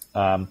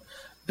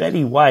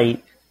 Betty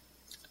White,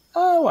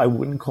 I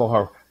wouldn't call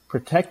her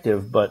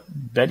protective, but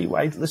Betty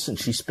White, listen,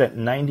 she spent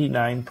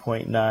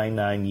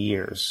 99.99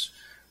 years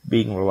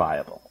being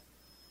reliable.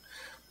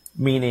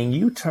 Meaning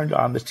you turned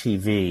on the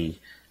TV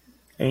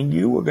and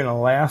you were going to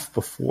laugh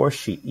before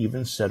she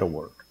even said a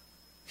word.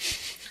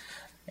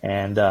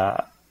 And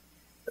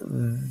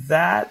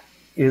that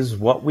is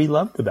what we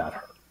loved about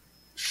her.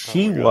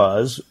 She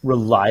was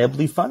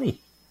reliably funny.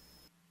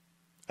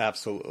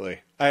 Absolutely.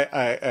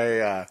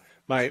 My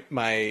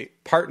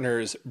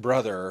partner's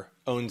brother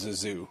owns a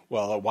zoo,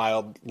 a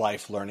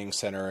wildlife learning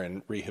center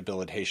and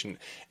rehabilitation.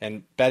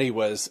 And Betty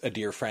was a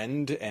dear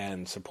friend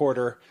and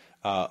supporter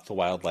of the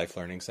Wildlife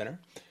Learning Center.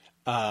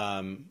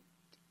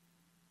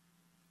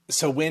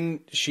 So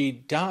when she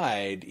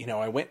died,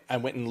 I went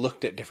and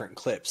looked at different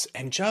clips,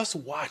 and just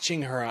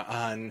watching her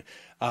on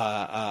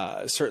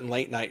certain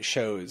late night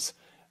shows.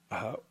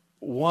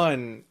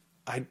 One,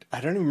 I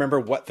don't even remember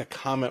what the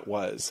comment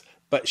was,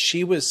 but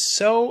she was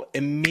so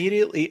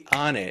immediately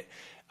on it.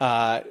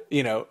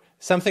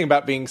 Something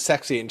about being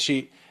sexy, and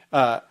she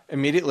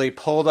immediately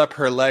pulled up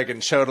her leg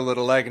and showed a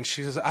little leg, and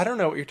she says, "I don't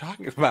know what you're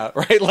talking about,"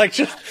 right? Like,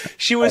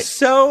 she was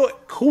so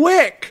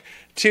quick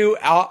to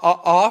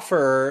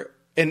offer.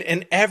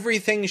 And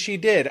everything she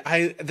did,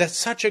 that's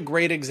such a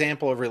great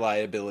example of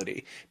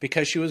reliability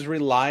because she was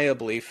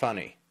reliably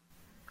funny.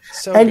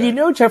 So and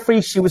good.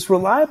 Jeffrey, she was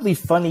reliably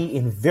funny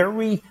in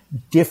very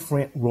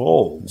different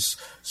roles.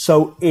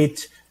 So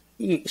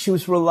she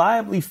was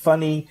reliably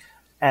funny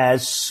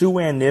as Sue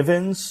Ann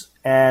Nivens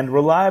and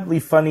reliably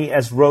funny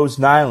as Rose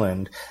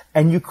Nyland.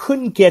 And you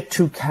couldn't get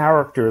two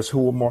characters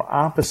who were more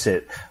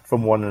opposite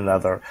from one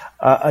another.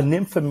 A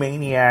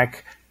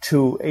nymphomaniac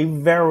to a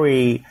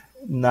very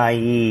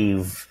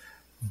naive,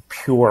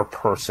 pure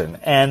person.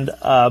 And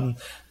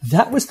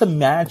that was the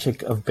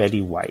magic of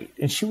Betty White.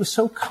 And she was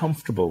so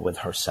comfortable with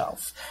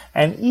herself.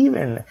 And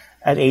even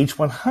at age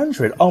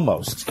 100,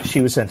 almost,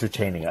 she was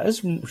entertaining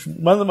us.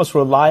 One of the most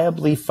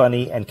reliably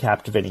funny and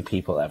captivating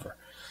people ever.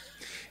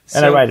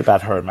 And I write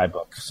about her in my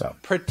book. So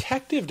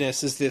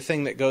protectiveness is the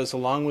thing that goes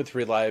along with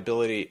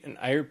reliability. And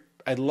I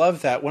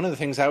love that. One of the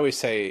things I always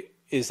say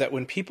is that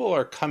when people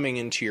are coming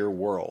into your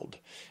world,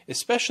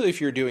 especially if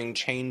you're doing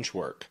change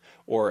work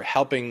or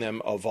helping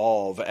them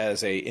evolve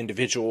as an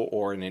individual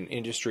or in an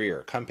industry or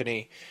a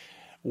company,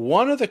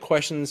 one of the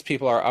questions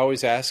people are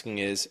always asking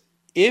is,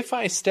 if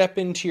I step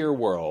into your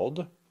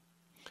world,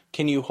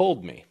 can you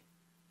hold me?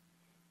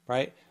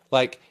 Right?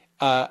 Like,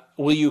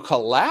 will you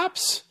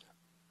collapse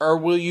or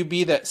will you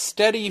be that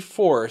steady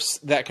force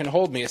that can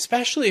hold me,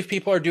 especially if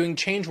people are doing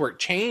change work?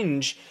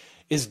 Change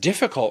is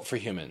difficult for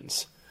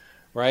humans,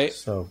 right?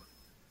 So,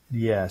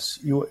 yes,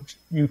 you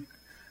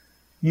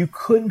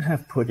couldn't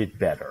have put it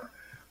better.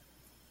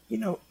 You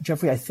know,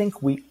 Jeffrey, I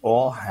think we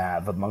all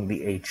have among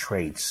the 8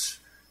 traits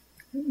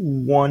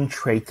one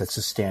trait that's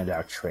a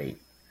standout trait.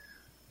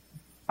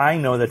 I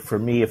know that for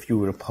me, if you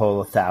were to poll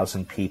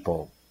 1,000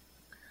 people,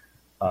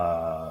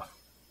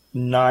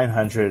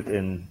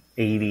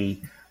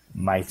 980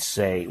 might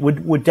say,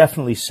 would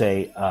definitely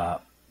say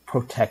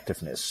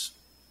protectiveness.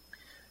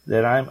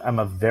 That I'm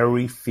a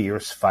very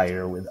fierce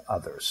fighter with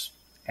others,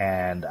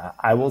 and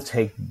I will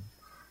take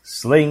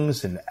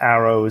slings and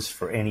arrows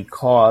for any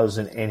cause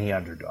and any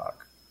underdog.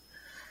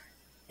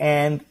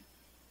 And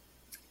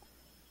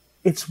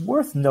it's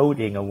worth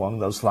noting along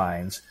those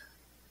lines,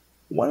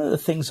 one of the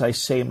things I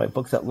say in my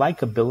book, that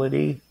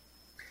likability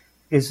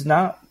is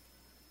not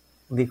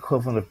the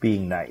equivalent of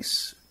being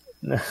nice.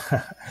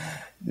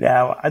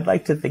 Now, I'd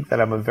like to think that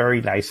I'm a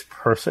very nice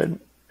person.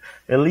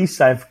 At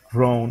least I've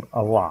grown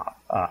a lot.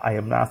 I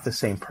am not the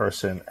same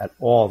person at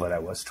all that I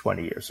was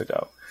 20 years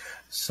ago.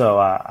 So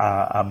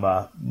I'm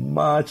a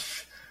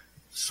much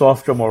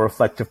softer, more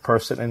reflective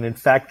person. And in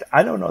fact,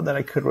 I don't know that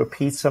I could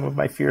repeat some of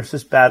my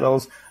fiercest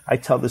battles. I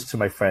tell this to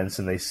my friends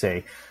and they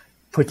say,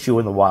 put you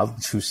in the wild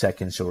in 2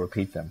 seconds, you'll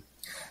repeat them.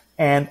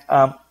 And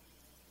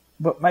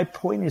but my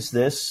point is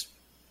this.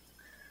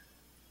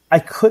 I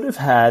could have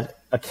had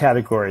a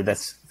category that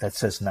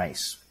says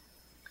nice.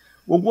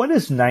 Well, what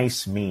does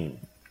nice mean?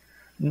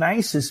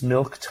 Nice is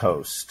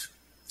milquetoast.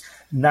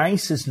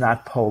 Nice is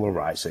not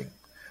polarizing.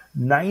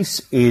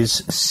 Nice is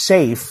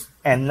safe,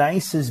 and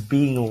nice is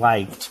being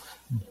liked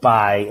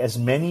by as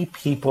many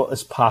people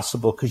as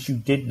possible because you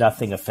did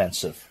nothing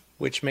offensive.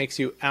 Which makes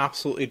you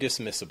absolutely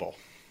dismissible.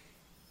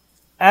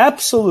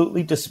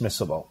 Absolutely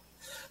dismissible.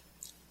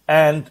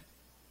 And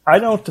I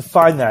don't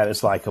define that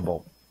as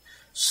likable.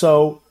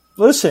 So,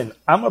 listen,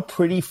 I'm a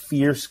pretty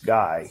fierce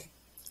guy.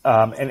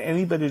 And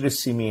anybody to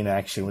see me in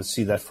action would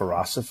see that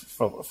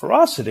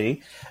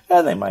ferocity,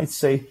 and they might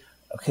say,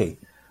 okay,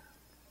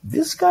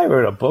 this guy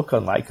wrote a book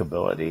on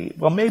likability.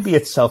 Well, maybe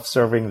it's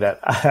self-serving that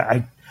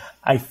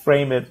I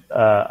frame it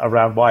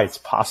around why it's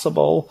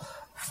possible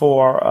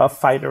for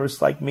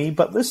fighters like me.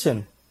 But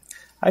listen,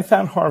 I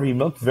found Harvey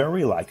Milk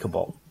very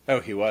likable. Oh,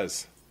 he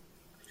was.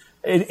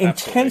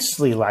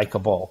 Intensely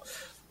likable.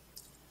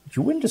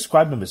 You wouldn't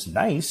describe him as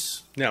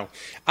nice. No.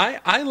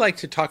 I like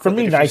to talk about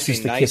the difference nice is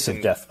the between kiss nice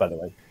of death, by the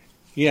way.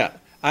 Yeah.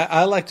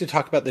 I like to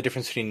talk about the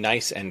difference between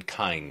nice and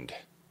kind.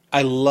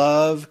 I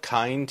love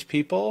kind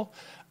people.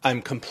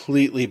 I'm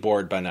completely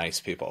bored by nice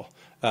people.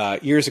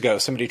 Years ago,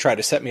 somebody tried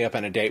to set me up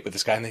on a date with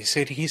this guy, and they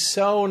said, he's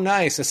so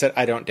nice. I said,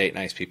 I don't date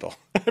nice people.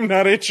 I'm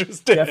not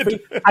interested. Jeffrey,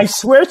 I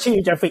swear to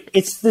you, Jeffrey,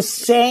 it's the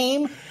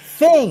same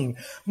thing.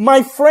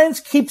 My friends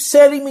keep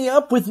setting me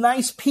up with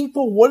nice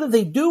people. What are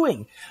they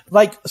doing?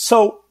 By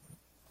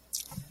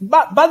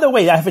the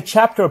way, I have a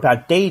chapter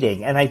about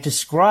dating, and I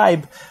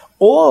describe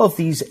all of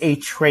these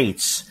 8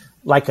 traits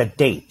like a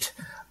date,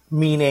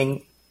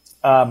 meaning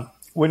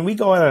when we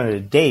go out on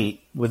a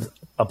date, with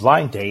a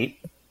blind date,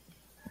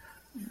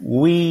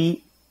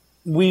 we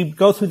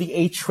go through the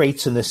 8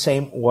 traits in the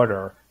same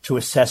order to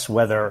assess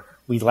whether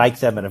we like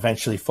them and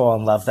eventually fall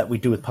in love, that we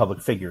do with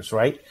public figures,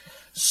 right?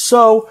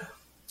 So,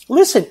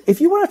 listen,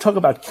 if you want to talk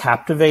about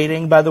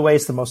captivating, by the way,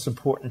 is the most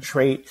important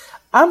trait,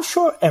 I'm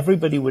sure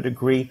everybody would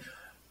agree.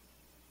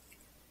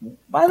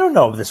 I don't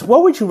know this.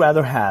 What would you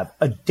rather have?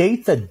 A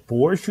date that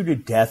bores you to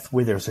death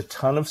where there's a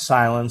ton of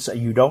silence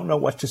and you don't know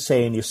what to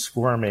say and you're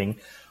squirming,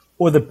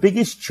 or the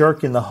biggest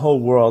jerk in the whole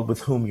world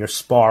with whom you're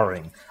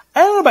sparring?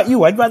 I don't know about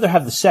you. I'd rather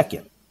have the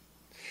second.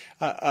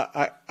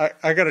 I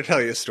got to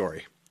tell you a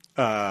story.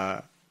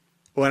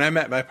 When I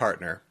met my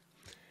partner,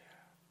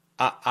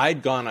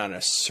 I'd gone on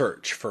a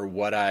search for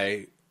what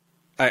I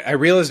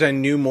realized I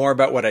knew more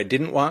about what I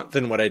didn't want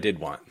than what I did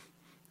want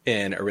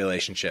in a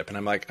relationship. And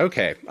I'm like,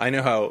 okay, I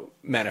know how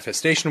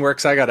manifestation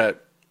works. I got to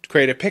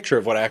create a picture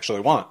of what I actually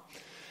want.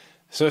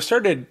 So I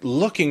started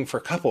looking for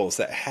couples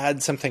that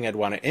had something I'd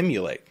want to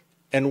emulate.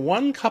 And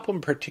one couple in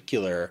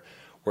particular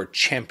were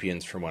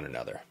champions for one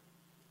another.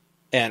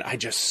 And I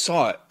just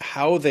saw it,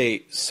 how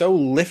they so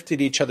lifted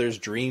each other's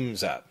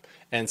dreams up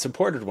and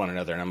supported one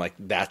another. And I'm like,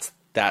 that's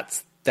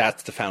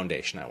the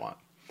foundation I want.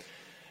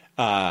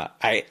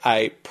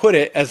 I put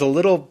it as a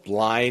little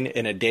line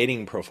in a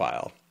dating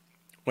profile.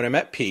 When I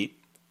met Pete,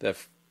 the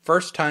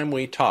first time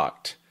we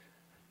talked,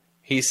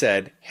 he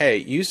said, hey,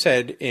 you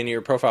said in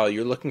your profile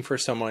you're looking for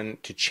someone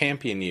to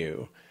champion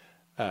you,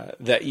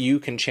 that you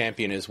can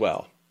champion as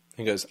well.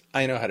 He goes,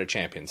 I know how to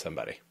champion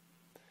somebody.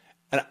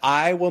 And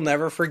I will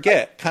never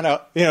forget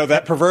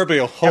that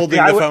proverbial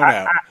holding the phone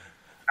out.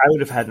 I would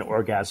have had an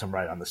orgasm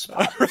right on the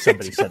spot if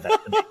somebody said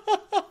that to me.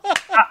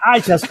 I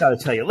just got to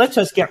tell you, let's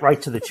just get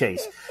right to the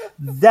chase.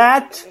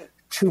 That,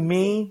 to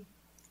me,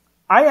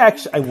 I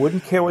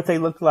wouldn't care what they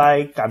look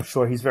like. I'm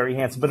sure he's very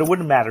handsome, but it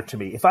wouldn't matter to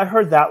me. If I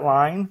heard that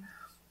line,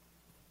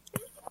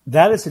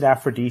 that is an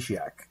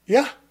aphrodisiac.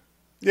 Yeah.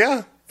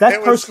 Yeah.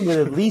 that person would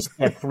at least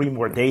get 3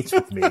 more dates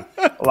with me.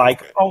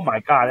 Like, oh my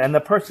God. And the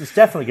person's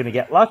definitely going to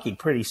get lucky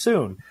pretty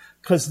soon,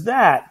 because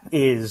that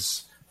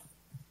is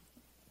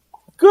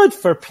good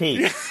for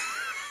Pete.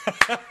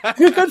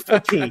 Good for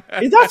Pete.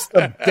 That's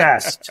the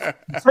best.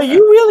 So you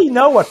really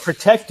know what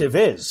protective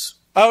is.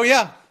 Oh,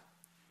 yeah.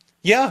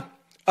 Yeah.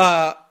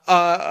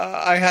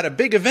 I had a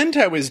big event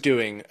I was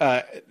doing.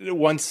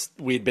 Once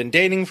we'd been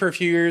dating for a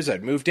few years,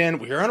 I'd moved in.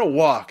 We were on a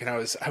walk, and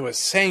I was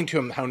saying to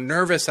him how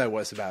nervous I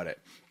was about it.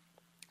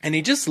 And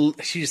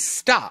she just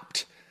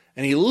stopped,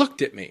 and he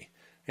looked at me,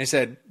 and he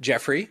said,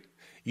 "Jeffrey,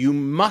 you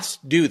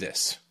must do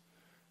this,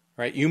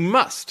 right? You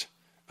must."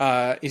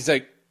 He's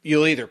like,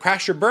 "You'll either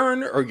crash or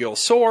burn, or you'll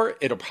soar.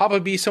 It'll probably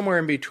be somewhere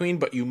in between,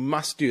 but you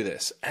must do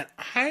this." And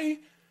I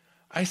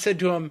said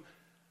to him,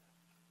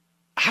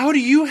 "How do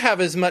you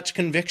have as much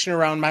conviction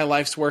around my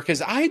life's work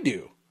as I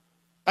do?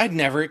 I'd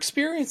never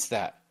experienced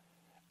that."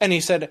 And he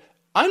said,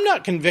 "I'm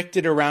not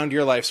convicted around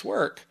your life's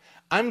work.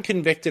 I'm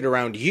convicted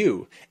around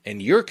you,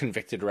 and you're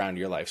convicted around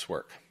your life's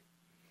work."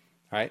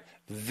 Right?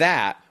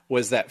 That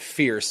was that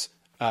fierce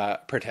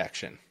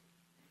protection.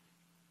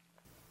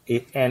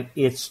 And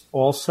it's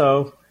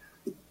also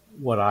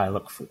what I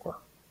look for.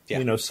 Yeah.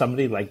 You know,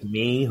 somebody like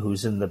me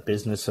who's in the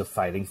business of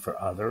fighting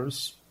for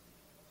others.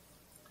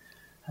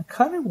 I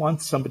kind of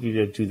want somebody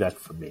to do that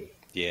for me.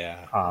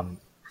 Yeah.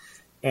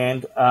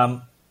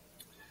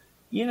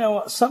 You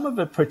know, some of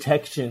the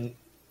protection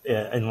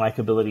and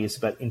likability is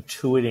about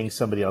intuiting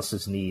somebody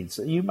else's needs.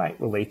 You might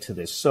relate to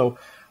this. So,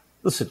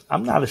 listen,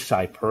 I'm not a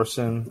shy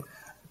person.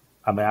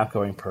 I'm an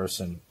outgoing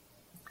person.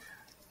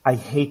 I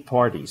hate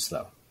parties,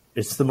 though.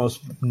 It's the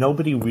most,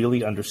 nobody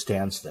really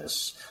understands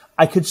this.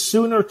 I could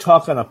sooner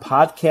talk on a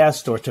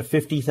podcast or to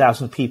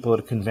 50,000 people at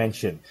a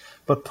convention,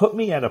 but put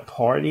me at a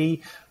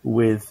party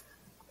with,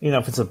 you know,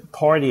 if it's a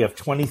party of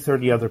 20,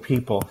 30 other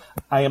people,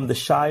 I am the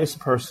shyest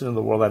person in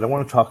the world. I don't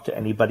want to talk to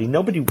anybody.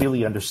 Nobody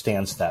really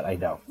understands that, I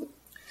know.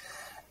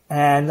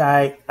 And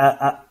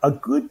a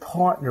good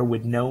partner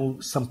would know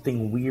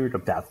something weird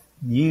about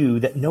you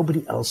that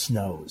nobody else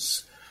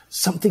knows,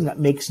 something that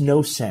makes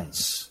no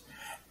sense,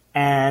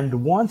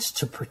 and wants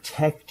to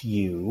protect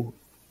you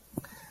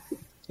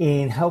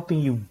in helping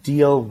you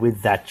deal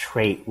with that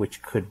trait,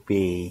 which could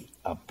be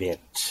a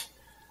bit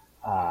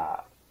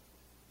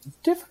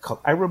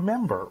difficult. I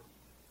remember,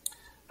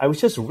 I was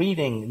just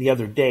reading the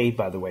other day,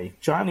 by the way,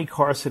 Johnny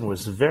Carson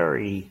was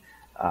very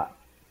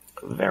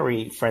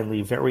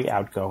friendly, very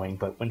outgoing,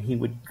 but when he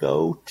would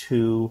go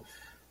to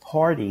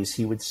parties,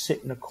 he would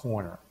sit in a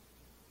corner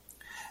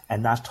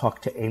and not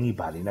talk to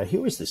anybody. Now,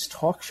 here was this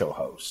talk show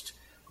host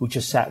who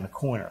just sat in a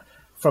corner.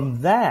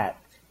 From that,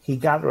 he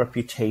got a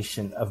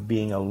reputation of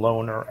being a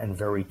loner and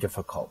very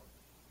difficult.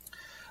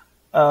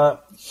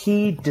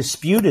 He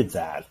disputed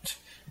that.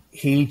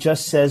 He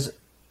just says,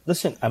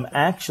 listen, I'm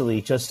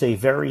actually just a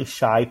very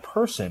shy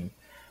person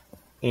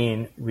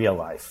in real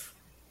life.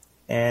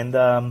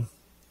 And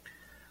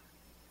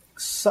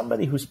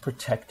somebody who's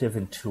protective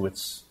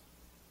intuits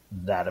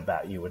that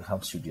about you and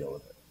helps you deal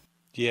with it.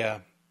 Yeah.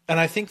 And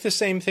I think the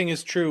same thing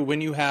is true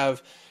when you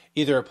have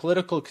either a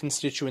political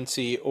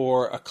constituency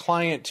or a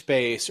client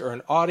base or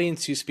an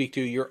audience you speak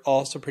to. You're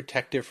also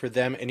protective for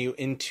them, and you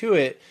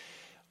intuit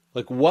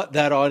like what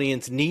that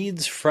audience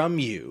needs from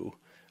you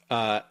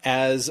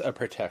as a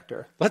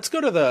protector. Let's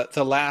go to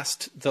the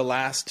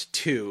last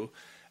two.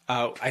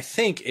 I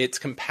think it's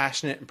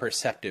compassionate and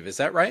perceptive. Is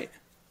that right?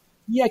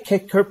 Yeah,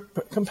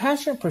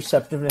 compassion and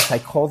perceptiveness, I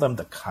call them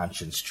the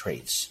conscience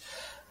traits.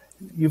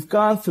 You've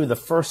gone through the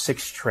first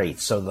 6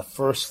 traits, so the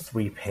first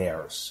 3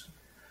 pairs.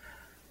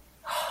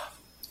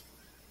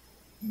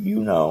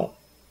 You know,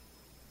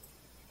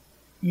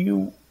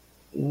 you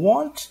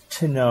want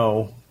to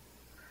know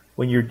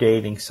when you're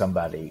dating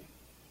somebody,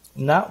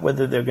 not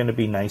whether they're going to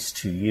be nice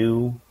to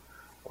you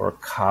or a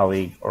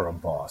colleague or a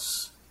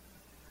boss.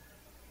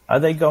 Are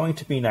they going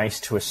to be nice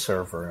to a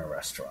server in a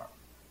restaurant?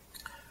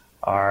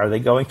 Are they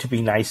going to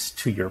be nice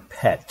to your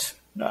pet?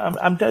 No,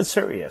 I'm dead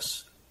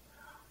serious.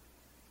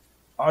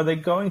 Are they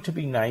going to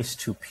be nice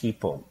to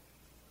people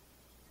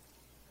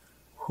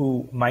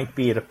who might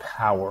be at a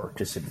power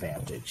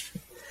disadvantage?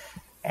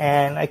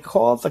 And I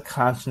call it the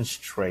conscience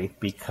trait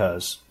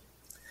because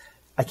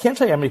I can't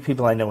tell you how many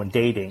people I know in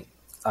dating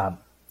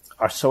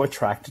are so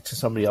attracted to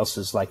somebody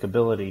else's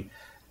likability,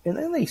 and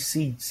then they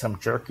see some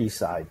jerky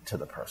side to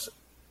the person.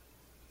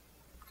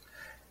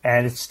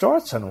 And it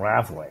starts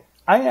unraveling.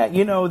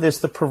 There's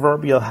the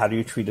proverbial, how do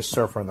you treat a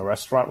server in the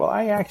restaurant? Well,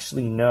 I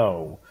actually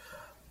know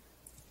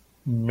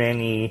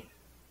many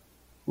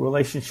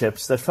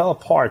relationships that fell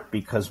apart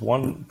because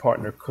one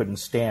partner couldn't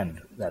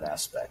stand that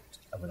aspect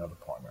of another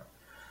partner.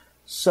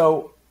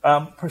 So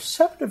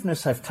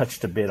perceptiveness I've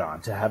touched a bit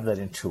on, to have that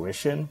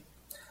intuition.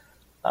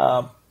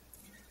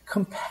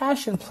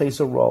 Compassion plays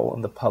a role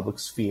in the public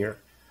sphere.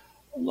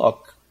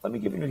 Look, let me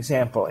give you an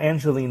example.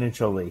 Angelina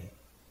Jolie.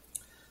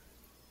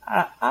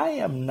 I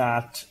am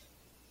not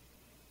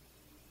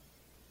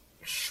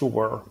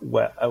sure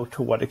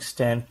to what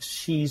extent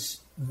she's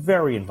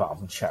very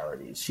involved in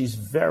charities. She's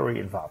very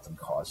involved in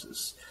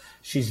causes.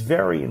 She's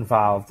very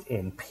involved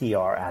in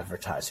PR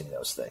advertising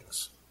those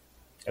things.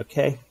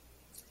 Okay?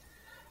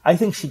 I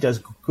think she does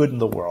good in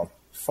the world.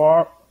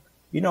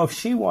 If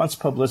she wants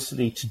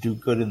publicity to do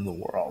good in the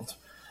world,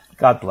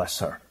 God bless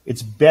her.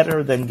 It's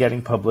better than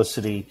getting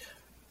publicity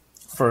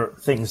for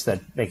things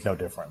that make no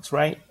difference,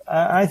 right?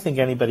 I think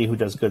anybody who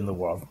does good in the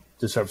world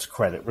deserves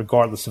credit,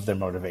 regardless of their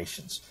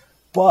motivations.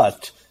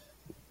 But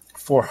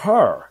for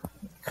her,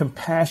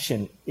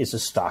 compassion is a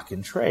stock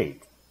in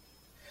trade.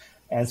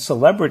 And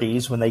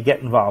celebrities, when they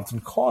get involved in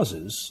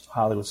causes,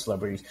 Hollywood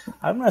celebrities,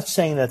 I'm not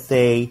saying that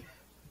they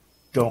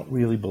don't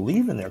really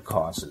believe in their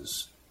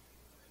causes,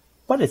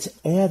 but it's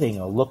adding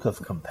a look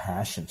of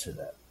compassion to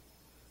them.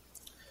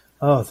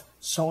 Oh,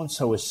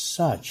 so-and-so is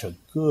such a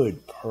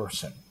good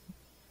person.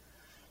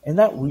 And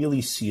that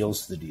really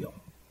seals the deal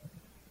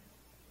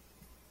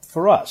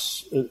for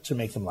us to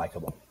make them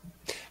likable.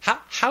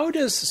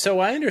 So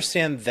I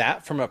understand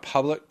that from a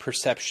public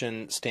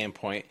perception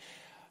standpoint.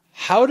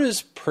 How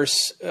does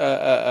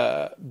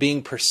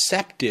being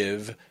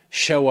perceptive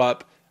show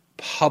up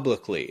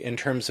publicly in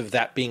terms of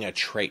that being a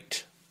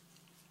trait?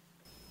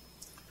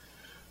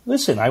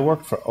 Listen, I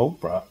worked for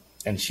Oprah,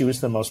 and she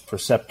was the most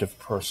perceptive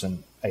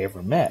person I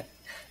ever met.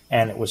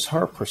 And it was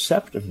her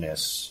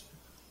perceptiveness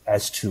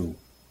as to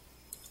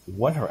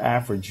what her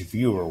average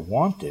viewer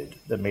wanted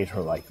that made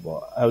her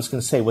likable. I was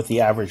going to say what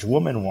the average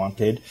woman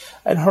wanted,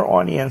 and her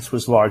audience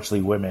was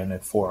largely women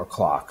at 4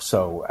 o'clock.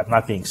 So I'm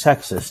not being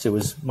sexist. It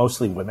was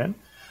mostly women.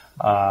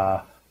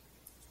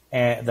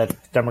 And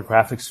that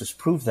demographics just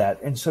proved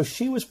that. And so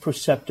she was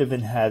perceptive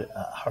and had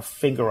her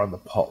finger on the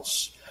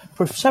pulse.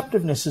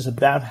 Perceptiveness is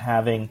about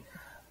having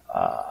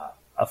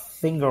a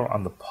finger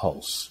on the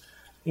pulse.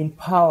 In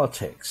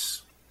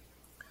politics,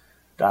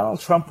 Donald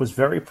Trump was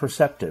very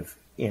perceptive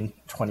in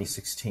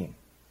 2016.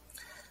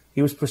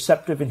 He was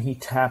perceptive and he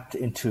tapped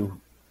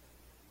into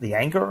the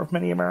anger of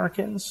many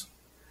Americans,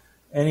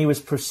 and he was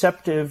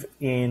perceptive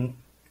in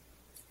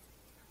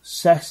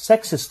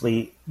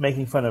sexistly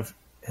making fun of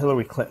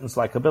Hillary Clinton's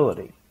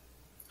likability.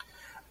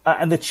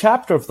 And the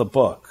chapter of the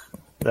book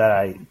that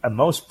I am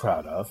most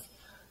proud of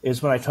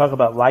is when I talk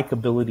about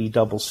likability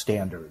double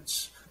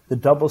standards, the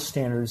double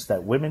standards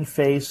that women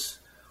face,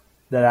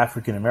 that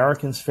African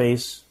Americans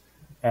face,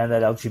 and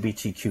that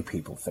LGBTQ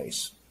people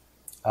face.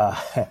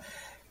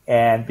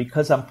 And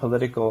because I'm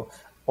political,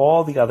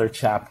 all the other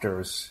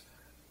chapters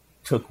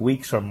took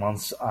weeks or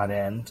months on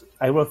end.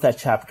 I wrote that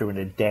chapter in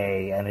a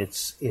day, and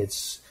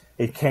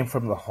it came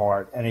from the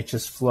heart, and it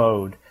just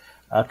flowed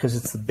because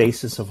it's the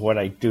basis of what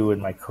I do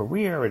in my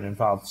career. It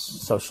involves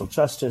social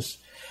justice.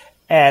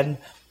 And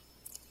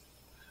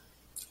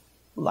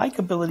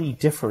likability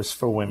differs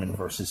for women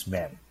versus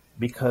men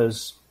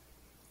because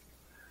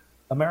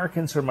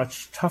Americans are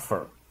much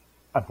tougher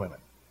on women.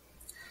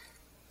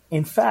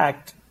 In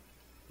fact,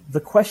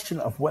 the question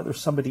of whether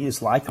somebody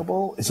is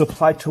likable is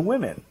applied to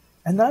women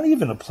and not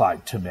even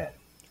applied to men.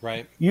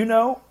 Right.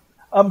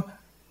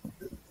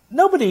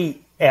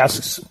 Nobody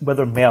asks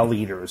whether male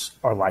leaders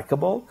are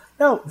likable.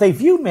 No, they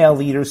view male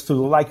leaders through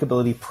the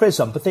likability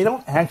prism, but they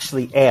don't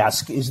actually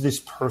ask, is this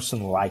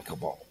person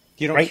likable?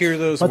 You don't right? hear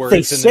those but words they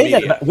in say the media.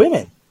 That about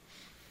women.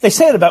 They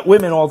say it about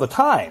women all the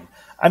time.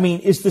 I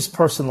mean, is this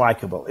person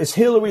likable? Is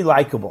Hillary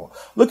likable?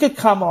 Look at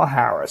Kamala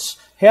Harris.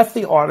 Half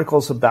the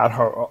articles about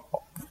her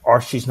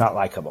are she's not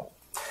likable.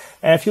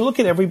 And if you look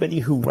at everybody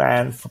who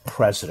ran for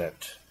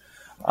president,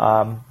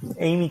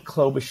 Amy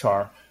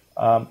Klobuchar,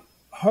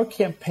 her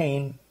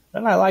campaign,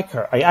 and I like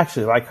her. I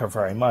actually like her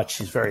very much.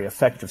 She's a very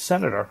effective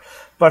senator.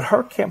 But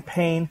her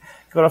campaign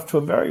got off to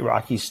a very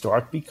rocky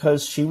start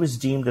because she was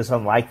deemed as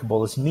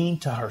unlikable, as mean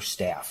to her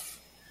staff.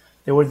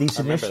 There were these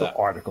initial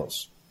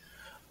articles.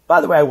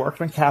 By the way, I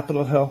worked on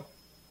Capitol Hill.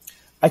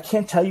 I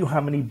can't tell you how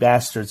many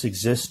bastards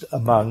exist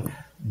among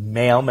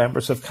male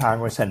members of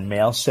Congress and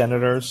male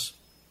senators,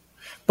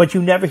 but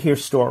you never hear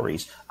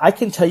stories. I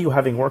can tell you,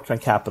 having worked on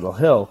Capitol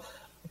Hill,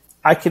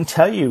 I can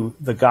tell you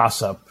the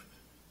gossip,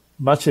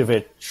 much of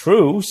it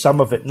true,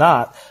 some of it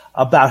not,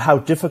 about how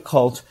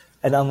difficult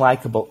and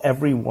unlikable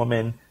every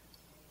woman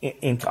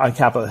on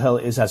Capitol Hill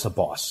is as a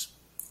boss,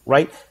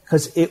 right?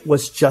 Because it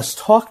was just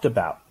talked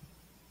about.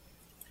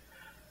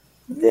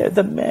 There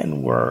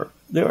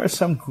are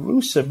some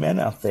gruesome men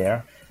out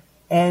there,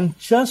 and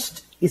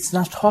just, it's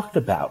not talked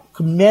about.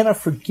 Men are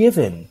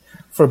forgiven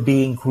for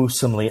being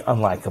gruesomely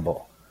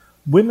unlikable.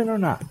 Women are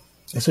not.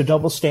 It's a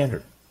double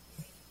standard.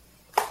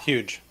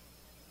 Huge.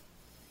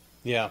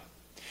 Yeah.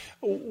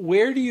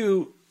 Where do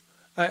you,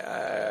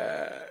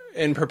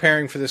 in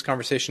preparing for this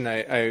conversation,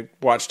 I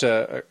watched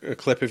a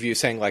clip of you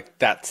saying like,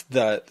 that's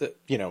the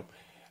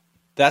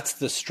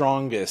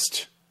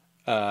strongest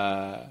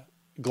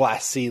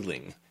glass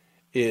ceiling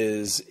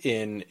is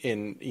in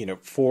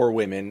for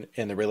women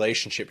in the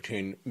relationship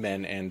between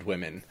men and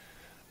women.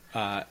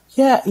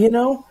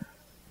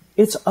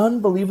 It's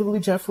unbelievably,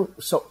 Jeff.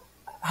 So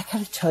I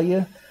got to tell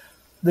you,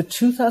 the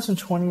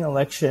 2020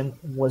 election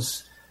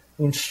was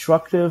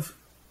instructive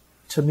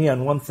to me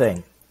on one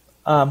thing.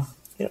 In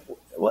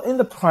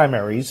the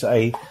primaries,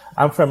 I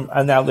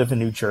I now live in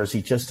New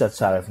Jersey, just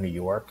outside of New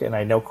York, and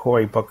I know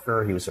Cory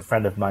Booker. He was a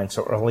friend of mine,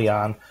 so early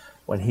on,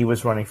 when he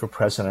was running for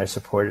president, I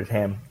supported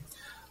him.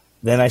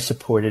 Then I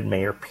supported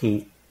Mayor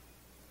Pete.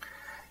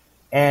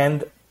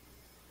 And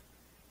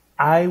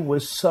I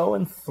was so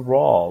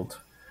enthralled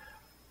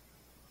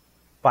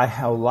by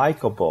how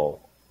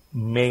likable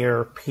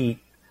Mayor Pete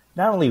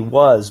not only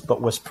was,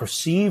 but was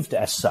perceived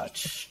as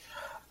such.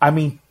 I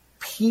mean,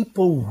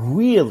 people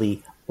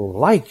really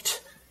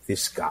liked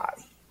this guy,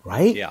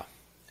 right? Yeah.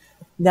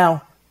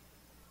 Now,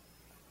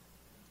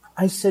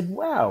 I said,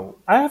 wow,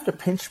 I have to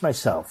pinch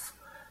myself.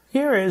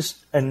 Here is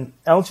an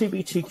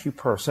LGBTQ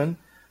person,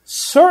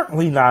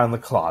 certainly not in the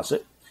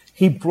closet.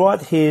 He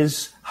brought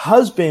his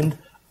husband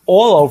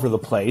all over the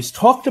place,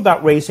 talked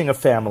about raising a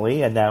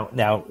family, and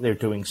now they're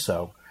doing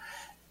so.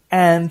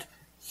 And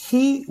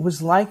he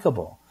was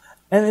likable.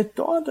 And it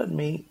dawned on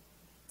me,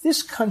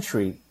 this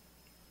country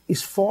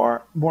is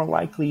far more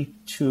likely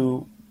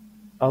to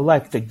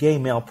elect a gay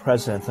male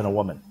president than a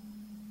woman.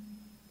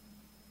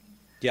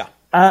 Yeah.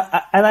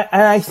 And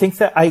I think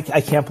that I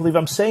can't believe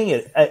I'm saying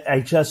it.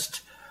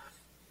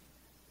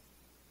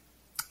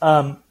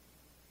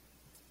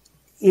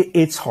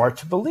 It's hard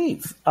to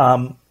believe.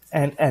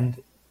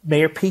 And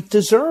Mayor Pete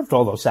deserved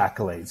all those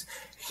accolades.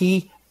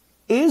 He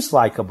is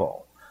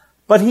likable,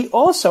 but he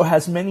also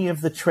has many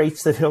of the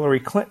traits that Hillary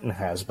Clinton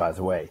has, by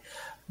the way.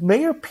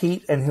 Mayor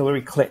Pete and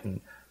Hillary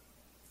Clinton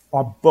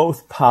are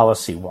both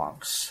policy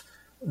wonks.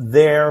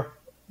 They're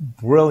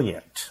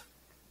brilliant.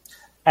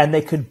 And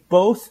they could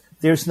both,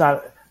 they're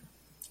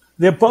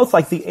both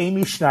like the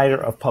Amy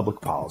Schneider of public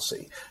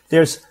policy.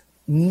 There's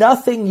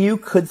nothing you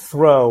could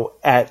throw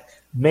at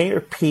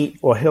Mayor Pete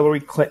or Hillary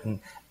Clinton,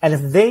 and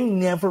if they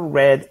never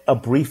read a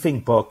briefing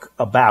book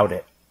about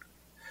it,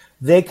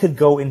 they could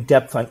go in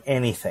depth on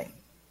anything.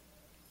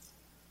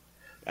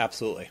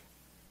 Absolutely.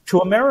 To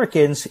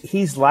Americans,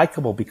 he's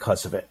likable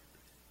because of it.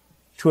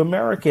 To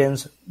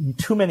Americans,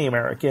 too many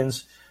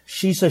Americans,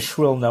 she's a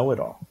shrill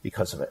know-it-all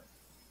because of it.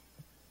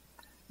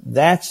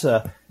 That's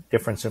a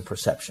difference in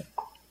perception.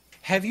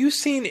 Have you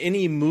seen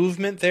any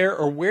movement there,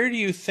 or what do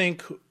you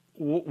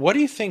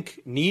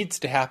think needs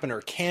to happen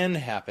or can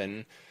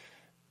happen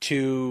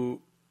to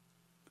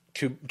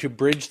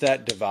bridge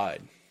that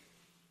divide?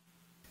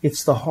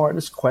 It's the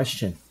hardest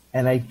question,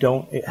 and I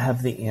don't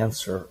have the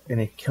answer,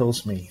 and it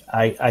kills me.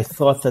 I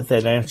thought that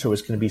answer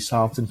was going to be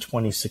solved in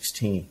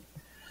 2016.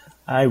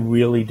 I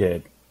really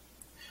did.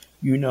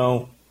 You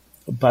know,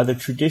 by the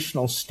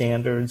traditional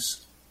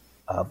standards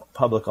of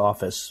public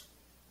office,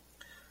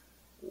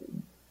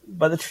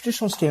 by the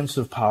traditional standards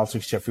of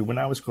politics, Jeffrey, when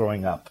I was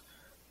growing up,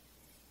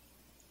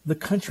 the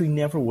country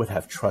never would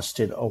have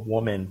trusted a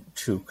woman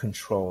to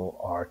control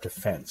our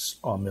defense,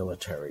 our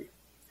military.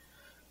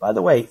 By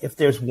the way, if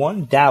there's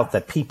one doubt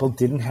that people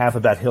didn't have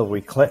about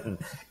Hillary Clinton,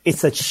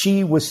 it's that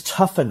she was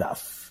tough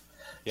enough.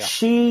 Yeah.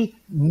 She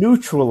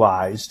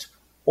neutralized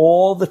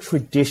all the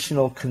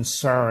traditional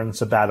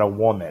concerns about a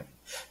woman.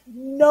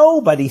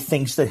 Nobody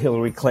thinks that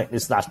Hillary Clinton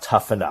is not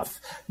tough enough.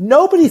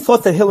 Nobody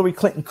thought that Hillary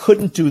Clinton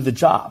couldn't do the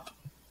job.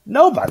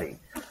 Nobody.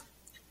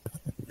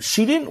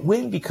 She didn't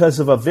win because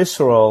of a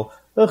visceral,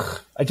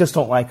 I just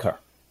don't like her.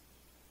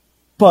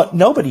 But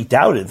nobody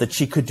doubted that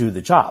she could do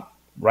the job,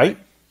 right?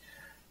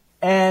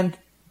 And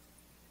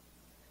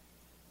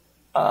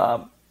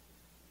I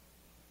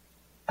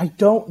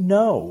don't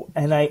know,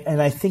 and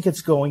I think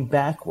it's going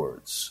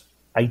backwards.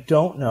 I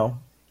don't know.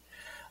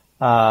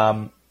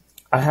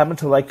 I happen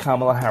to like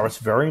Kamala Harris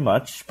very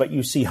much, but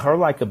you see her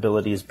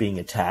likability is being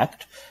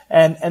attacked.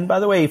 And by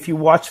the way, if you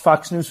watch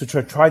Fox News, which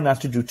I try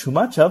not to do too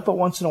much of, but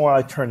once in a while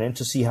I turn in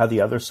to see how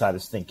the other side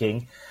is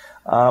thinking,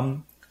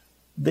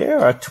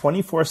 they're a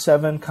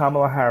 24/7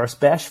 Kamala Harris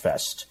bash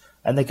fest,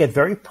 and they get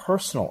very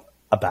personal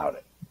about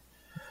it,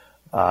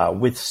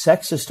 with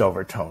sexist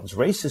overtones,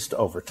 racist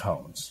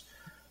overtones.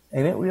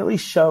 And it really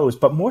shows,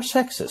 but more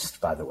sexist,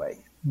 by the way.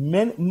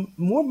 Much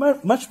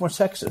more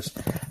sexist,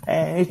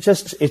 and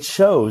it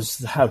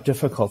shows how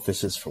difficult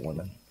this is for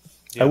women.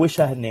 Yeah. I wish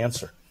I had an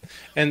answer.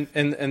 And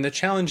the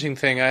challenging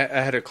thing, I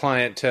had a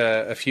client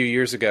a few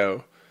years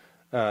ago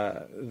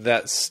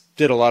that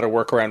did a lot of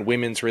work around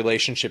women's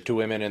relationship to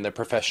women in the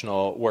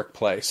professional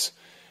workplace,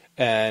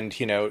 and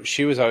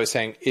she was always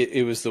saying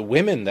it was the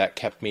women that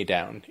kept me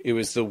down. It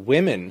was the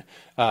women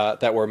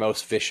that were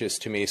most vicious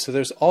to me. So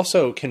there's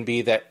also can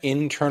be that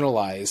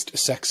internalized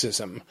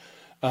sexism.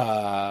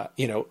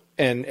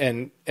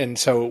 And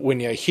so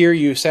when I hear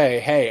you say,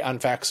 hey, on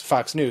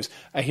Fox News,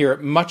 I hear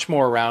it much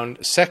more around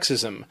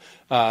sexism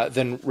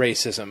than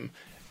racism.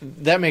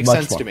 That makes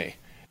sense to me.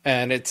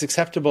 And it's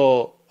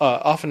acceptable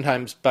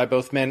oftentimes by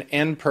both men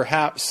and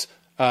perhaps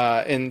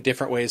in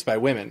different ways by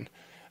women.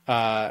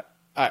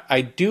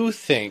 I do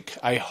think,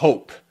 I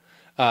hope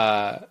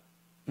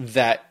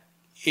that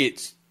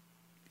it's,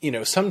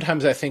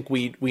 sometimes I think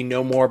we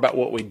know more about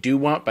what we do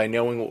want by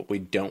knowing what we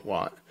don't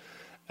want.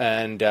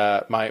 And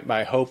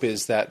my hope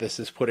is that this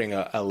is putting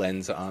a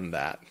lens on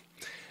that.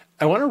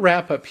 I want to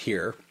wrap up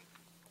here.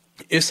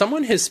 If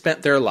someone has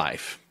spent their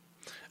life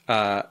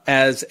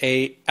as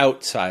a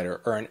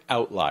outsider or an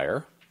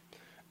outlier,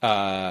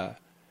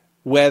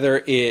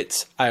 Whether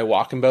it's I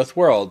walk in both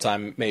worlds,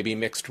 I'm maybe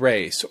mixed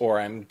race, or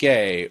I'm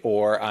gay,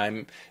 or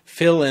I'm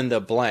fill in the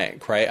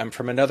blank, right? I'm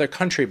from another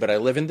country, but I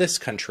live in this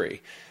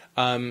country.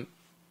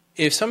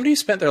 If somebody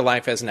spent their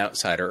life as an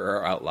outsider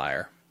or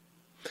outlier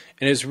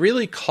and is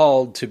really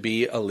called to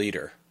be a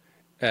leader,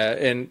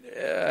 and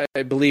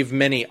I believe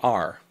many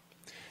are,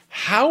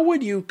 how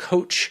would you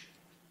coach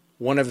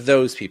one of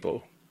those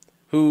people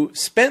who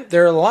spent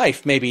their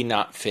life maybe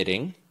not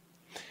fitting?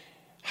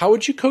 How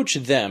would you coach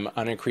them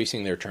on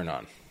increasing their turn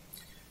on?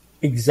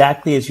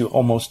 Exactly as you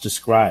almost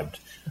described,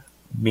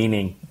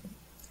 meaning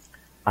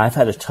I've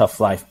had a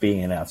tough life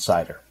being an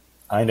outsider.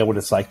 I know what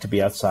it's like to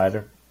be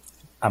outsider.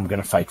 I'm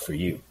going to fight for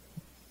you.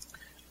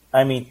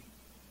 I mean,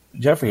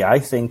 Jeffrey, I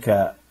think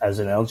as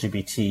an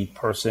LGBT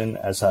person,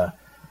 as a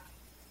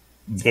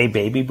gay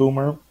baby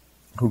boomer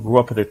who grew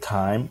up at a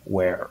time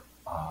where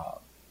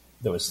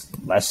there was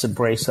less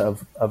embrace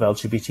of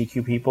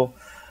LGBTQ people,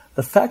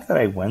 the fact that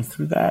I went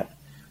through that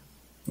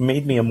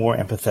made me a more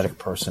empathetic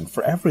person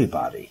for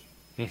everybody.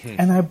 Mm-hmm.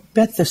 And I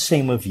bet the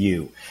same of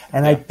you.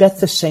 And I bet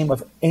the same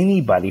of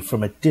anybody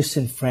from a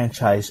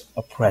disenfranchised,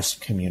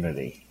 oppressed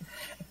community.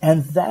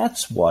 And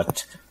that's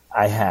what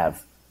I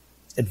have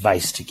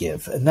advice to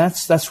give. And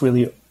that's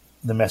really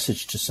the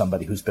message to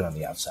somebody who's been on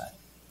the outside.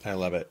 I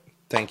love it.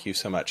 Thank you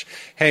so much.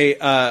 Hey,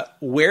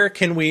 where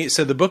can we,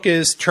 so the book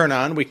is Turn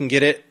On. We can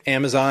get it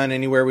Amazon,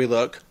 anywhere we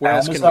look. Where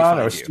else can we find you? Amazon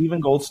or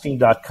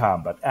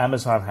StephenGoldstein.com, but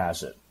Amazon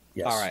has it.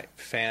 Yes. All right.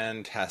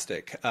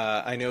 Fantastic.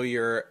 I know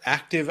you're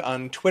active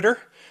on Twitter.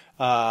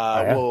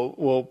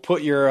 We'll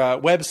put your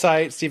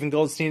website,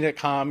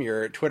 StephenGoldstein.com,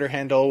 your Twitter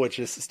handle, which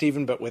is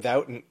Stephen, but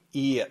without an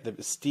E at the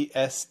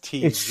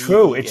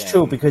S-T-V-E-N. It's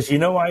true, because you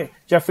know why,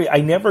 Jeffrey,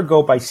 I never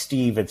go by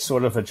Steve. It's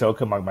sort of a joke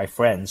among my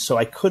friends. So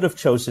I could have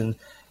chosen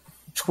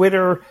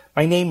Twitter.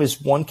 My name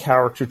is one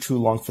character too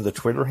long for the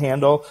Twitter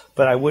handle,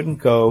 but I wouldn't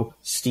go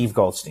Steve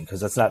Goldstein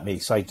because that's not me.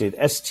 So I did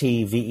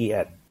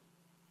S-T-V-E-N.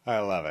 I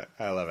love it.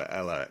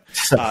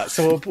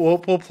 So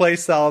we'll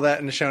place all that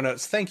in the show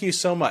notes. Thank you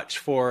so much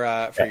for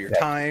your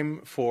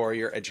time, for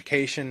your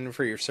education,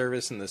 for your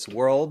service in this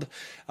world.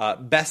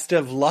 Best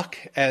of luck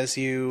as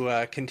you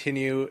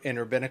continue in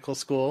rabbinical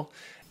school,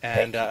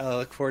 and I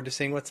look forward to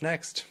seeing what's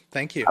next.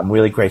 Thank you. I'm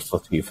really grateful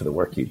to you for the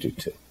work you do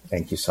too.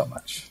 Thank you so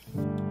much.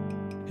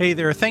 Hey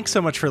there, thanks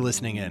so much for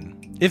listening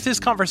in. If this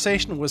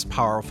conversation was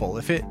powerful,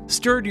 if it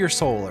stirred your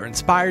soul or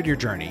inspired your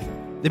journey,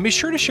 then be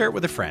sure to share it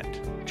with a friend.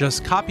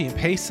 Just copy and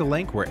paste the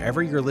link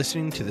wherever you're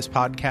listening to this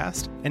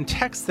podcast and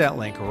text that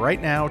link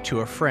right now to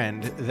a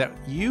friend that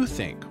you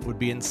think would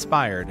be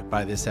inspired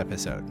by this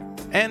episode.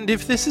 And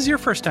if this is your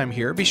first time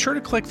here, be sure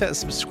to click that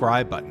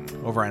subscribe button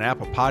over on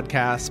Apple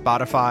Podcasts,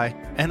 Spotify,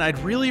 and I'd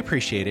really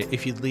appreciate it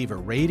if you'd leave a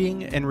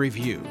rating and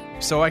review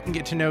so I can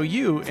get to know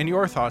you and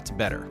your thoughts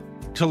better.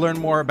 To learn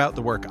more about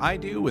the work I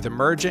do with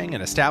emerging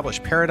and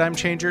established paradigm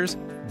changers,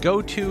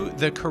 go to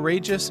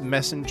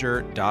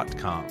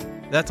thecourageousmessenger.com.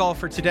 That's all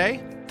for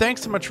today.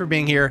 Thanks so much for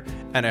being here,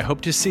 and I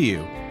hope to see you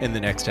in the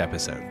next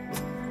episode.